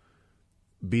as,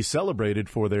 be celebrated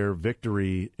for their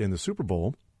victory in the Super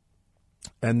Bowl.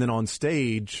 And then on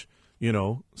stage,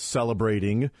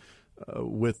 celebrating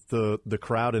with the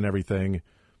crowd and everything.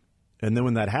 And then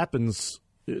when that happens,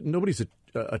 nobody's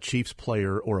a Chiefs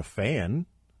player or a fan,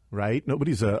 right?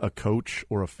 Nobody's a coach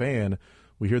or a fan.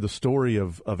 We hear the story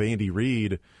of Andy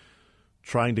Reid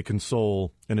trying to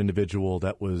console an individual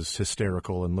that was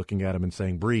hysterical and looking at him and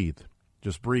saying, breathe,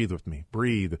 just breathe with me,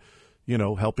 breathe,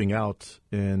 helping out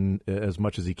in as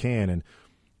much as he can. And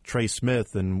Trey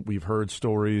Smith, and we've heard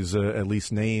stories, at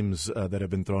least names that have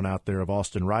been thrown out there of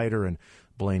Austin Ryder and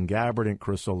Blaine Gabbert and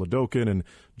Chris Oladokun and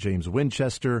James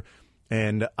Winchester.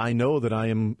 And I know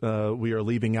that we are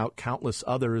leaving out countless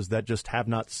others that just have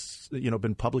not,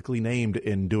 been publicly named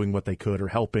in doing what they could or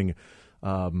helping.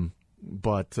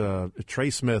 But Trey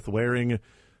Smith wearing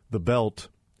the belt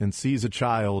and sees a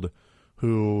child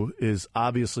who is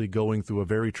obviously going through a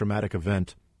very traumatic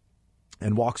event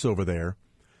and walks over there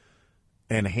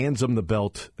and hands him the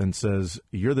belt and says,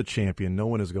 "You're the champion. No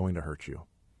one is going to hurt you."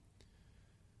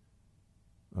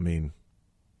 I mean,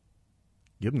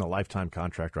 give him the lifetime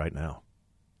contract right now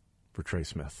for Trey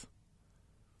Smith.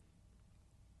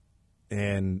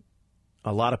 And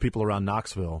a lot of people around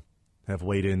Knoxville have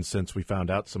weighed in since we found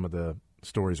out some of the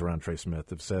stories around Trey Smith,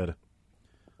 have said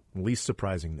least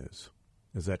surprising news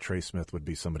is that Trey Smith would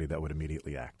be somebody that would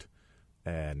immediately act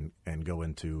and go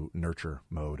into nurture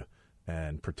mode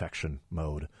and protection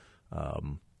mode.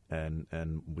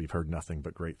 And we've heard nothing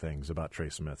but great things about Trey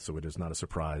Smith, so it is not a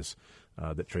surprise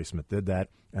that Trey Smith did that,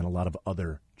 and a lot of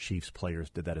other Chiefs players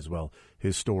did that as well.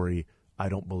 His story, I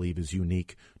don't believe, is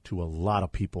unique to a lot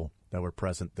of people that were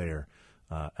present there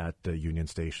at Union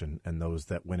Station, and those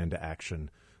that went into action,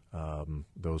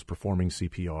 those performing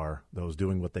CPR, those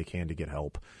doing what they can to get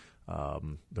help,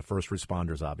 the first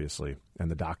responders, obviously,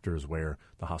 and the doctors where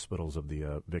the hospitals of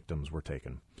the victims were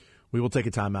taken. We will take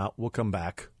a timeout. We'll come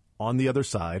back. On the other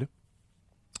side,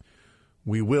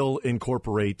 we will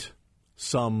incorporate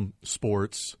some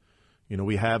sports.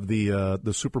 We have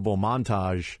the Super Bowl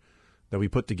montage that we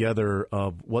put together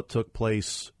of what took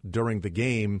place during the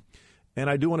game. And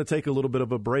I do want to take a little bit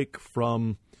of a break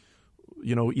from,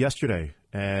 yesterday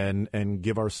and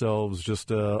give ourselves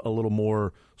just a little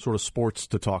more sort of sports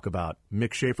to talk about.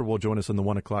 Mick Schaefer will join us in the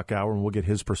 1 o'clock hour, and we'll get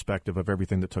his perspective of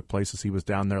everything that took place as he was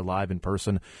down there live in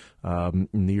person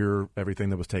near everything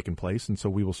that was taking place. And so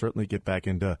we will certainly get back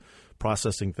into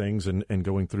processing things and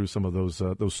going through some of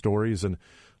those stories and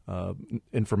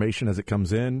information as it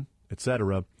comes in, et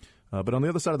cetera. But on the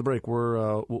other side of the break,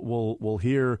 we'll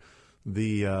hear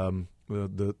the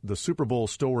Super Bowl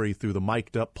story through the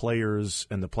mic'd up players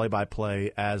and the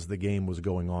play-by-play as the game was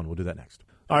going on. We'll do that next.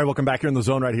 All right, welcome back here in the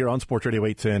zone right here on Sports Radio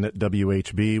 810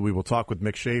 WHB. We will talk with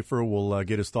Mick Schaefer. We'll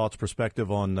get his thoughts, perspective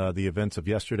on the events of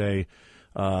yesterday.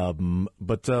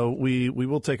 But we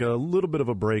will take a little bit of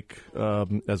a break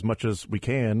as much as we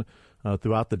can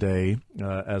throughout the day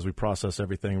as we process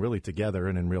everything really together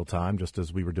and in real time, just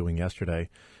as we were doing yesterday.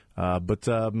 But with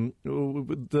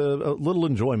a little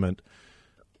enjoyment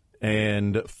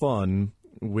and fun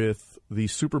with the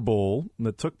Super Bowl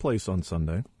that took place on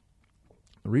Sunday,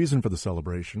 the reason for the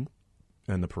celebration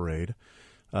and the parade,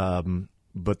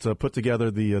 but put together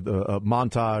the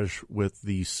montage with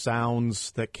the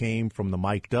sounds that came from the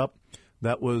mic'd up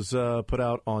that was put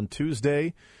out on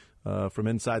Tuesday from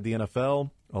inside the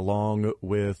NFL, along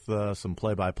with some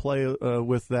play-by-play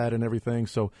with that and everything.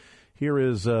 So here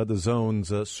is the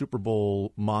Zone's Super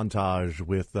Bowl montage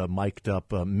with mic'd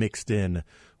up mixed in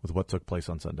with what took place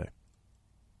on Sunday.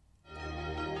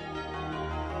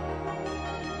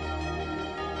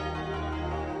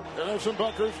 Anderson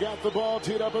Bunker's got the ball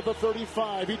teed up at the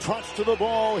 35. He trots to the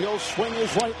ball. He'll swing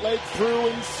his right leg through,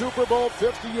 and Super Bowl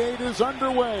 58 is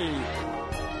underway.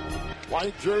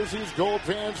 White jerseys, gold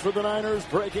pants for the Niners,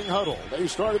 breaking huddle. They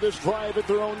started this drive at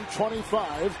their own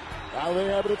 25. Now they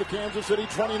have it at the Kansas City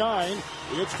 29.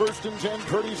 It's 1st and 10.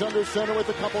 Purdy's under center with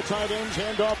a couple tight ends.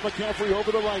 Hand off McCaffrey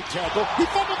over the right tackle. He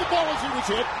fumbled the ball as he was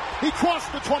hit. He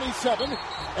crossed the 27,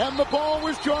 and the ball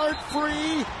was jarred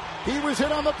free. He was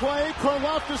hit on the play.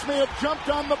 Karlaftis may have jumped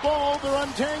on the ball. They're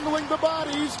untangling the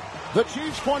bodies. The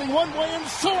Chiefs pointing one way, and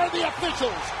so are the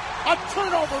officials. A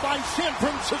turnover by San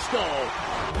Francisco.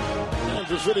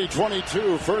 Kansas City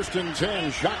 22, 1st and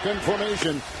 10, shotgun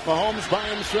formation. Mahomes by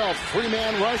himself,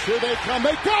 3-man rush. Here they come.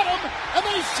 They got him, and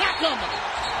they sack him.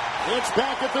 It's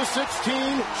back at the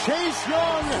 16. Chase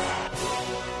Young.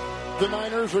 The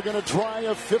Niners are going to try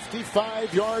a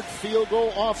 55-yard field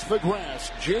goal off the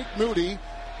grass. Jake Moody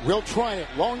will try it.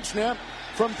 Long snap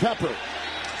from Pepper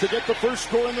to get the first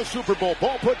score in the Super Bowl.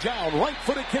 Ball put down.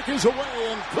 Right-footed kick is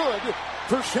away and good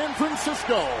for San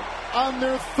Francisco on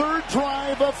their third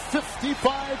drive, a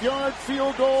 55-yard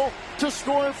field goal to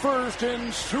score first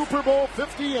in Super Bowl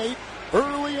 58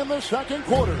 early in the second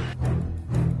quarter.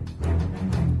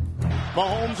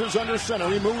 Mahomes is under center.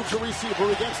 He moves a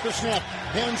receiver against the snap.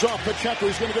 Hands off Pacheco.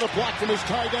 He's going to get a block from his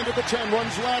tight end at the 10.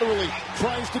 Runs laterally.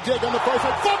 Tries to dig on the far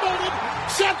side. Fumbled it.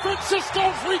 San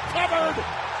Francisco's recovered.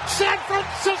 San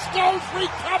Francisco's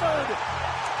recovered.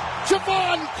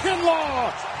 Javon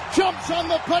Kinlaw jumps on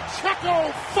the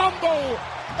Pacheco fumble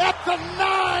at the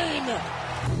 9.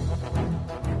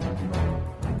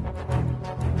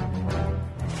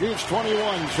 Chiefs 21,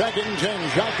 second and 10,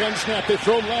 shotgun snap. They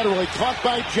throw laterally, caught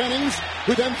by Jennings,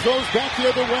 who then throws back the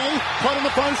other way. Caught on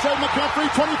the far side, McCaffrey,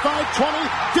 25, 20,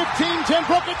 15, 10,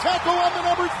 broke a tackle on the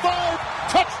number 5.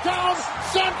 Touchdown,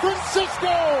 San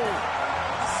Francisco!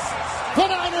 The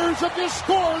Niners have just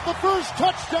scored the first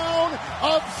touchdown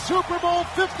of Super Bowl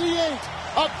 58.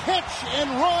 A catch and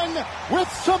run with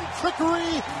some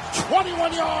trickery,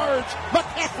 21 yards,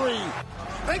 McCaffrey.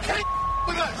 They can't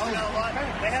with us. Oh, no,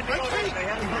 they had to go to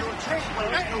a trick.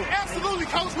 Absolutely,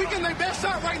 Coach. We getting their best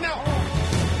shot right now.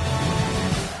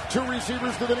 Two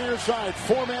receivers to the near side.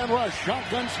 Four-man rush.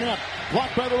 Shotgun snap.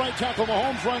 Blocked by the right tackle.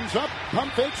 Mahomes runs up.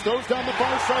 Pump fakes. Throws down the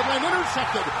far sideline.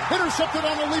 Intercepted. Intercepted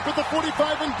on a leap at the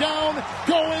 45 and down.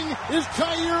 Going is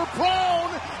Jair Brown.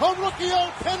 A rookie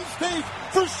out Penn State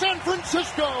for San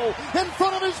Francisco. In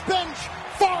front of his bench.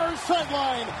 Far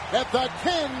sideline at the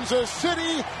Kansas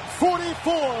City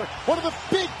 44. One of the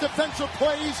big defensive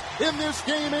plays in this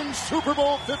game in Super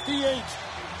Bowl 58.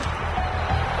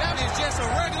 That is just a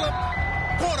regular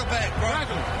quarterback,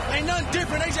 bro. Ain't nothing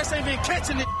different. They just ain't been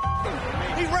catching it.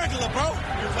 He regular, bro.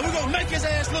 And we're going to make his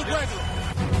ass look regular.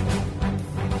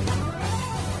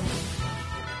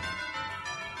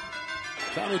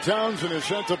 Tommy Townsend is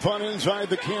sent to punt inside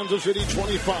the Kansas City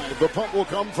 25. The punt will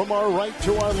come from our right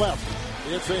to our left.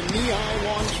 It's a knee-high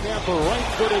long snap, a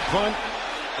right-footed punt.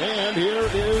 And here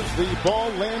is the ball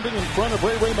landing in front of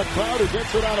Ray McLeod, who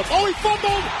gets it out of... Oh, he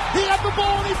fumbled! He had the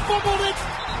ball and he fumbled it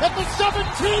at the 17.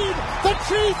 The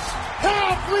Chiefs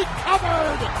have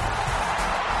recovered.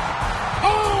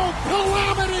 Oh,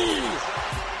 calamity!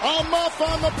 A muff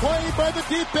on the play by the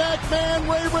deep back man,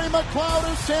 Ray McLeod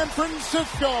of San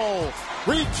Francisco.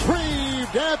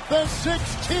 Retrieved at the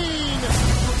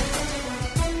 16.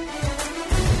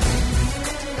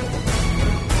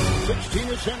 16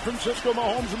 is San Francisco.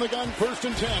 Mahomes in the gun, first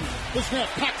and 10. The snap,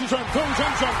 packed his arm, goes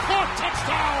end zone, caught,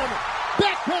 touchdown!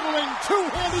 Backpedaling,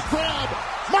 two-handed grab.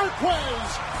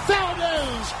 Marquez,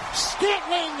 Valdez,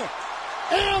 Scantling,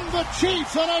 and the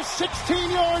Chiefs on a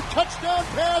 16-yard touchdown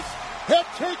pass have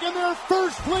taken their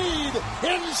first lead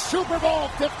in Super Bowl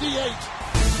 58.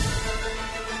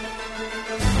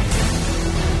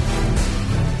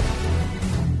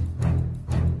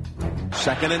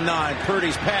 Second and 9,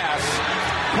 Purdy's pass.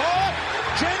 Caught!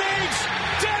 Jennings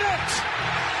did it!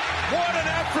 What an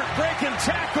effort breaking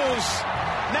tackles.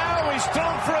 Now he's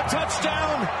thrown for a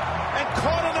touchdown and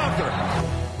caught another.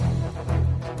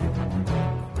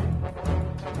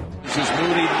 This is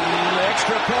Moody,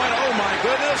 extra point. Oh my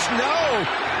goodness, no!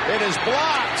 It is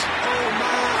blocked. Oh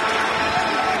my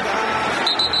God.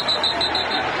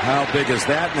 How big is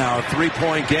that now? A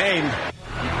 3-point game.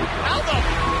 How the f***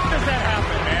 does that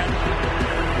happen, man?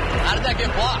 How did that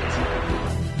get blocked?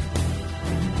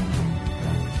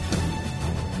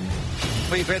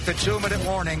 We've hit the 2-minute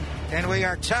warning, and we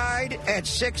are tied at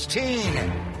 16.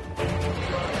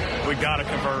 We got to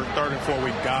convert. 3rd and 4,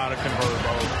 we got to convert,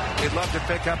 bro. We'd love to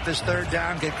pick up this 3rd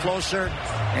down, get closer,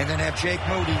 and then have Jake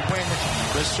Moody win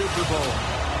the Super Bowl.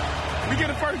 We get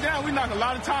a 1st down, we knock a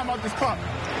lot of time out this clock.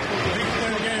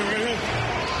 Play the game, we're going to hit.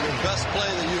 Your best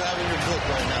play that you have in your book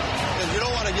right now. Because you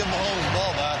don't want to give Mahomes the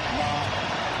ball back.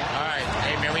 All right.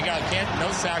 Hey, man, we got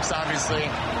no sacks, obviously.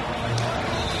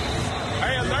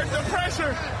 Hey, alert the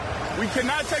pressure. We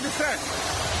cannot take a sack.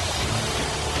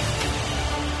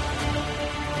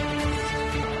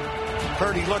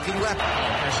 Purdy looking left.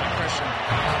 Pressure.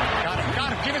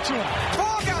 Got him. Give it to him.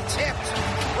 Ball got tipped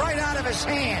right out of his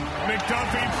hand.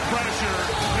 McDuffie pressure.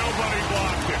 Nobody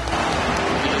blocked it.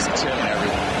 He's killing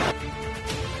everyone.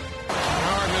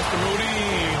 All right, Mr. Moody,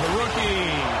 the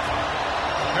rookie.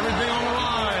 Everything on the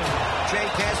line. Jake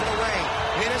has it away.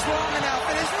 It is long enough.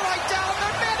 It is right down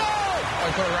the middle. Oh,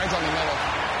 he put it right on the middle.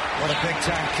 What a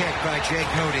big-time kick by Jake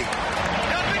Moody.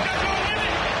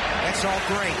 That's all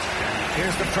great.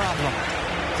 Here's the problem.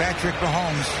 Patrick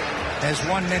Mahomes has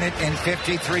 1 minute and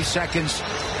 53 seconds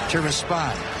to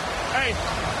respond. Hey,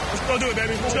 let's go do it,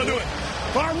 baby. Let's go do it.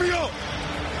 Fire me up.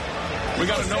 We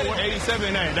got to know what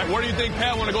 87 is. Where do you think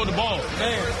Pat want to go with the ball?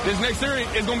 This next series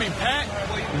is going to be Pat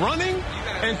running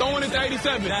and throwing it to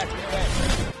 87.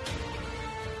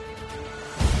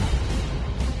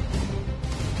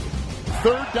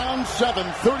 Third down 7,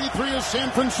 33 is San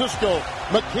Francisco.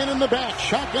 McKinn in the back,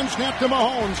 shotgun snap to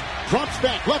Mahomes. Drops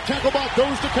back, left tackle block,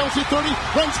 goes to Kelsey, 30,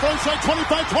 runs far side,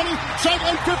 25, 20,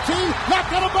 sideline 15,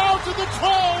 knocked out of bounds at the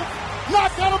 12,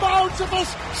 knocked out of bounds at the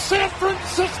San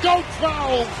Francisco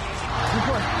 12.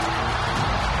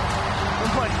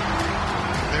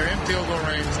 They're in field goal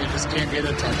range, they just can't get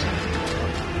a touch.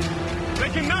 They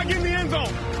cannot get in the end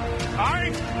zone. All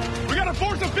right? We got to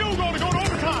force a field goal to go to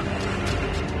overtime.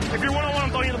 If you're one-on-one, I'm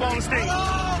throwing you the ball on the stage.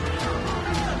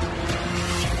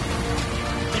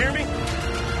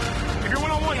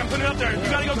 there. You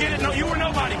got to go get it. No, you were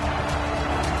nobody.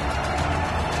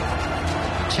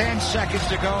 10 seconds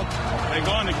to go. Hey,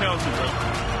 go on to Kelsey, bro.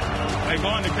 Hey, go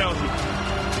on to Kelsey.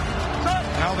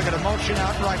 Now they're going to motion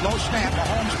outright. Low snap.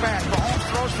 Mahomes back. Mahomes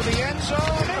throws for the end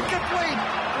zone. Incomplete.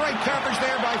 Great coverage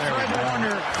there by Fred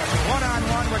Warner.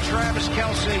 One-on-one with Travis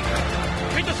Kelce.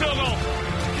 Kick the field goal.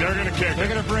 They're going to kick. They're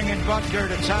going to bring in Butker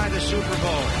to tie the Super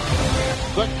Bowl.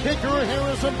 The kicker,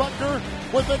 Harrison Butker,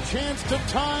 with a chance to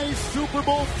tie Super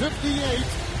Bowl 58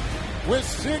 with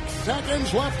 6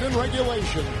 seconds left in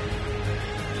regulation.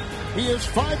 He is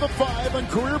 5 of 5 on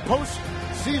career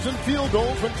postseason field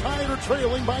goals when tied or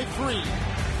trailing by 3.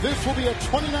 This will be a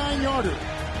 29-yarder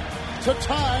to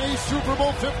tie Super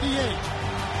Bowl 58.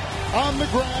 On the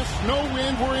grass, no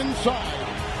wind, we're inside.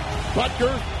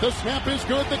 Butker, the snap is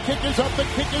good, the kick is up, the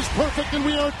kick is perfect, and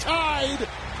we are tied.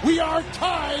 We are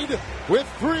tied with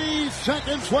 3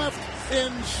 seconds left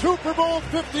in Super Bowl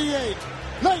 58.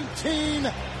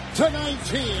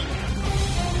 19-19.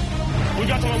 We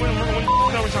got to win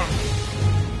overtime.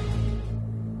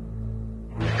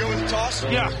 You go with the toss?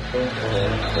 Yeah.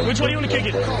 Which way do you want to kick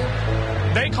it?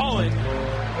 They call it.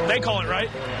 They call it, right?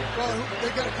 Well, they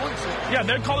got a coin flip. Yeah,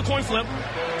 they call a coin flip.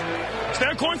 It's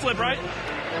their coin flip, right?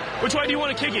 Which way do you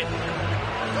want to kick it?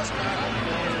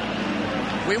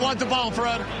 We want the ball,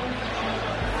 Fred.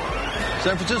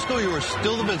 San Francisco, you are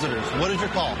still the visitors. What is your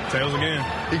call? Tails again.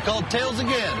 He called tails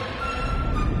again.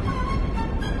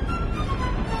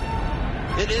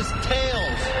 It is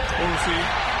tails. We'll see.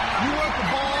 You want the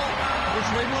ball. Which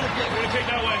way do you want to kick? We're going to kick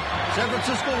that way. San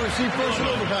Francisco will receive first in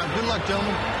overtime. Good luck,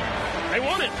 gentlemen. They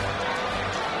want it.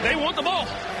 They want the ball.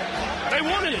 They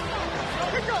wanted it.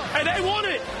 Hey, they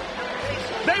wanted it.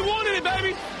 They wanted it,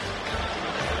 baby.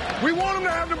 We want them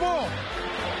to have the ball.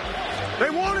 They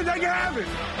want it, they can have it.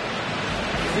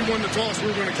 If we won the toss, we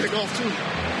were going to kick off too. We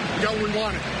got what we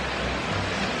wanted.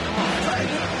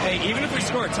 Hey, even if we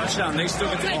score a touchdown, they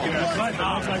still get the ball.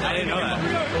 I didn't know that.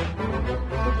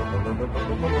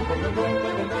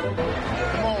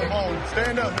 Come on.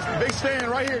 Stand up. Big stand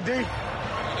right here, D.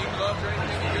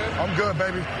 I'm good,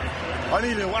 baby. I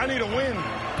need a win.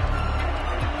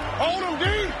 Hold him, D.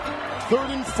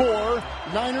 3rd and 4.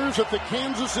 Niners at the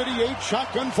Kansas City 8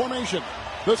 shotgun formation.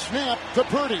 The snap to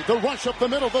Purdy. The rush up the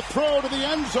middle. The throw to the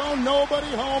end zone. Nobody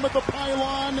home at the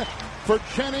pylon for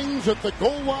Jennings at the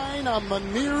goal line on the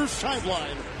near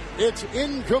sideline. It's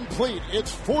incomplete.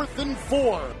 It's 4th and 4.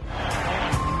 Block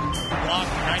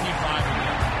 95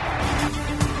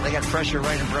 again. They got pressure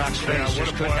right in Brock's face.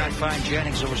 Just could not find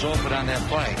Jennings who was open on that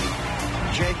play.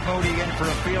 Jake Moody in for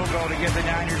a field goal to give the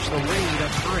Niners the lead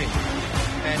of 3.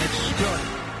 And it's good.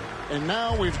 And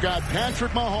now we've got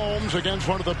Patrick Mahomes against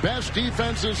one of the best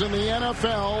defenses in the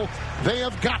NFL. They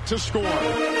have got to score.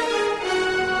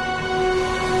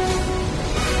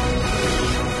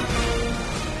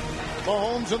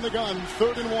 Mahomes in the gun,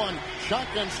 3rd and 1.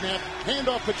 Shotgun snap,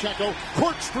 handoff Pacheco,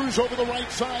 corkscrews over the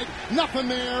right side, nothing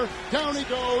there. Down he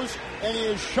goes, and he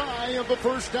is shy of the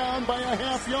first down by a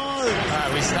half yard. All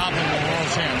right, we stop him with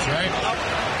world champs, right?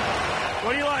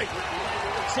 What do you like?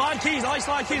 Slide keys. I like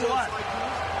slide keys a lot.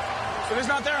 If it's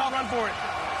not there, I'll run for it.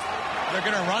 They're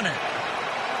going to run it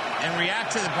and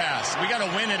react to the pass. We got to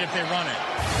win it if they run it.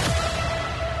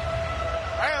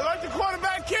 Hey, I like the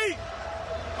quarterback keep.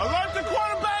 We're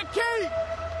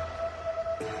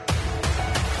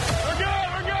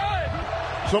good.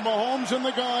 So Mahomes in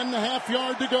the gun, half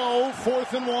yard to go,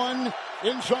 4th and 1,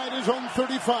 inside his own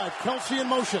 35. Kelce in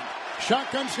motion.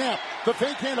 Shotgun snap. The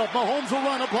fake handoff. Mahomes will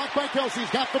run. A block by Kelce. He's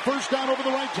got the first down over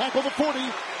the right tackle, the 40.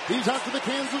 He's out to the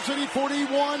Kansas City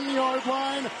 41-yard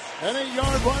line. An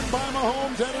 8-yard run by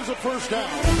Mahomes. That is a first down.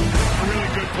 A really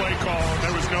good play call.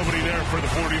 There was nobody there for the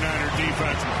 49er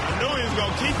defense. I knew he was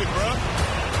going to keep it, bro.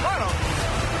 Right on.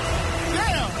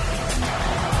 Damn.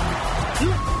 You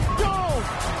go.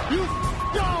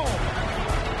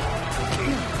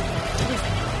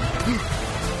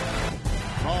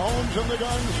 Mahomes in the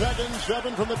gun, 2nd,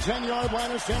 7 from the 10-yard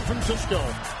line of San Francisco.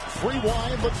 3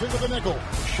 wide, looks into the nickel.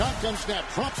 Shotgun snap,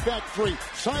 drops back 3.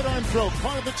 Sidearm throw,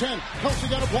 caught at the 10. Kelce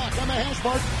got a block on the hash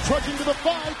mark, trudging to the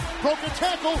 5. Broke a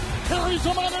tackle, carries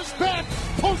him on his back.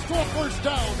 Post to a first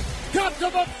down. Got to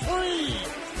the 3.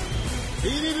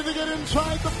 He needed to get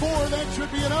inside the 4. That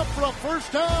should be enough for a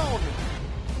first down.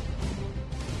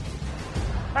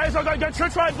 Hey, so got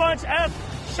trick right bunch, F,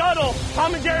 shuttle,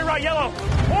 Tom and Jerry right, yellow.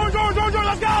 Orange,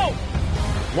 let's go!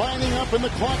 Winding up in the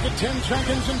clock at 10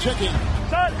 seconds and ticking.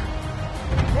 Set.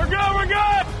 We're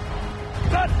good.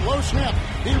 Set. Low snap.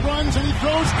 He runs and he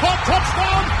throws. Caught.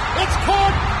 Touchdown. It's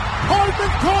caught.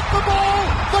 Hardman caught the ball.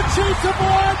 The Chiefs have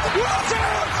won. Let's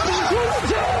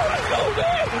go.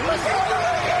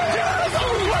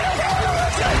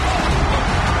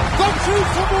 The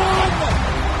Chiefs have won!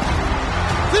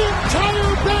 The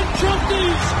entire bench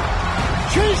empties,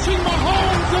 chasing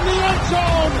Mahomes in the end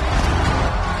zone.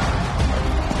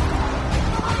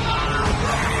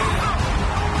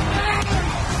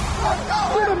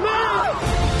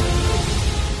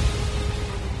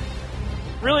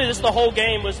 Really, just the whole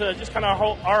game was just kind of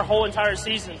our whole entire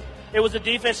season. It was the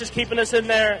defense just keeping us in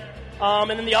there, and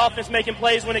then the offense making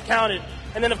plays when it counted.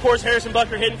 And then, of course, Harrison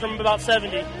Butker hitting from about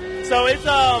 70. So it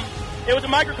was a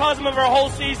microcosm of our whole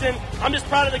season. I'm just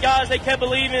proud of the guys. They kept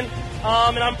believing, and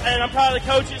I'm proud of the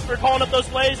coaches for calling up those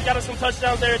plays and got us some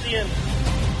touchdowns there at the end.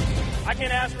 I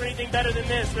can't ask for anything better than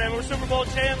this, man. We're Super Bowl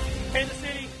champs, Kansas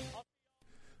City.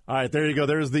 All right, there you go.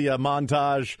 There's the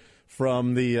montage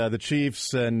from the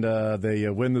Chiefs, and they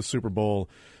win the Super Bowl.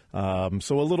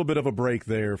 So a little bit of a break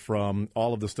there from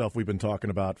all of the stuff we've been talking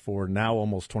about for now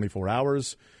almost 24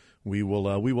 hours. We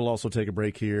will also take a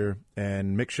break here,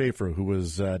 and Mick Schaefer, who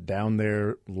was down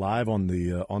there live on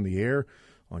the air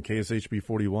on KSHB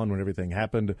 41 when everything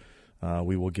happened,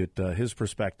 we will get his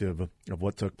perspective of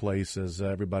what took place as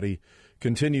everybody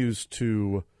continues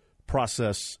to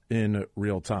process in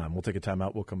real time. We'll take a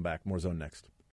timeout. We'll come back. More Zone next.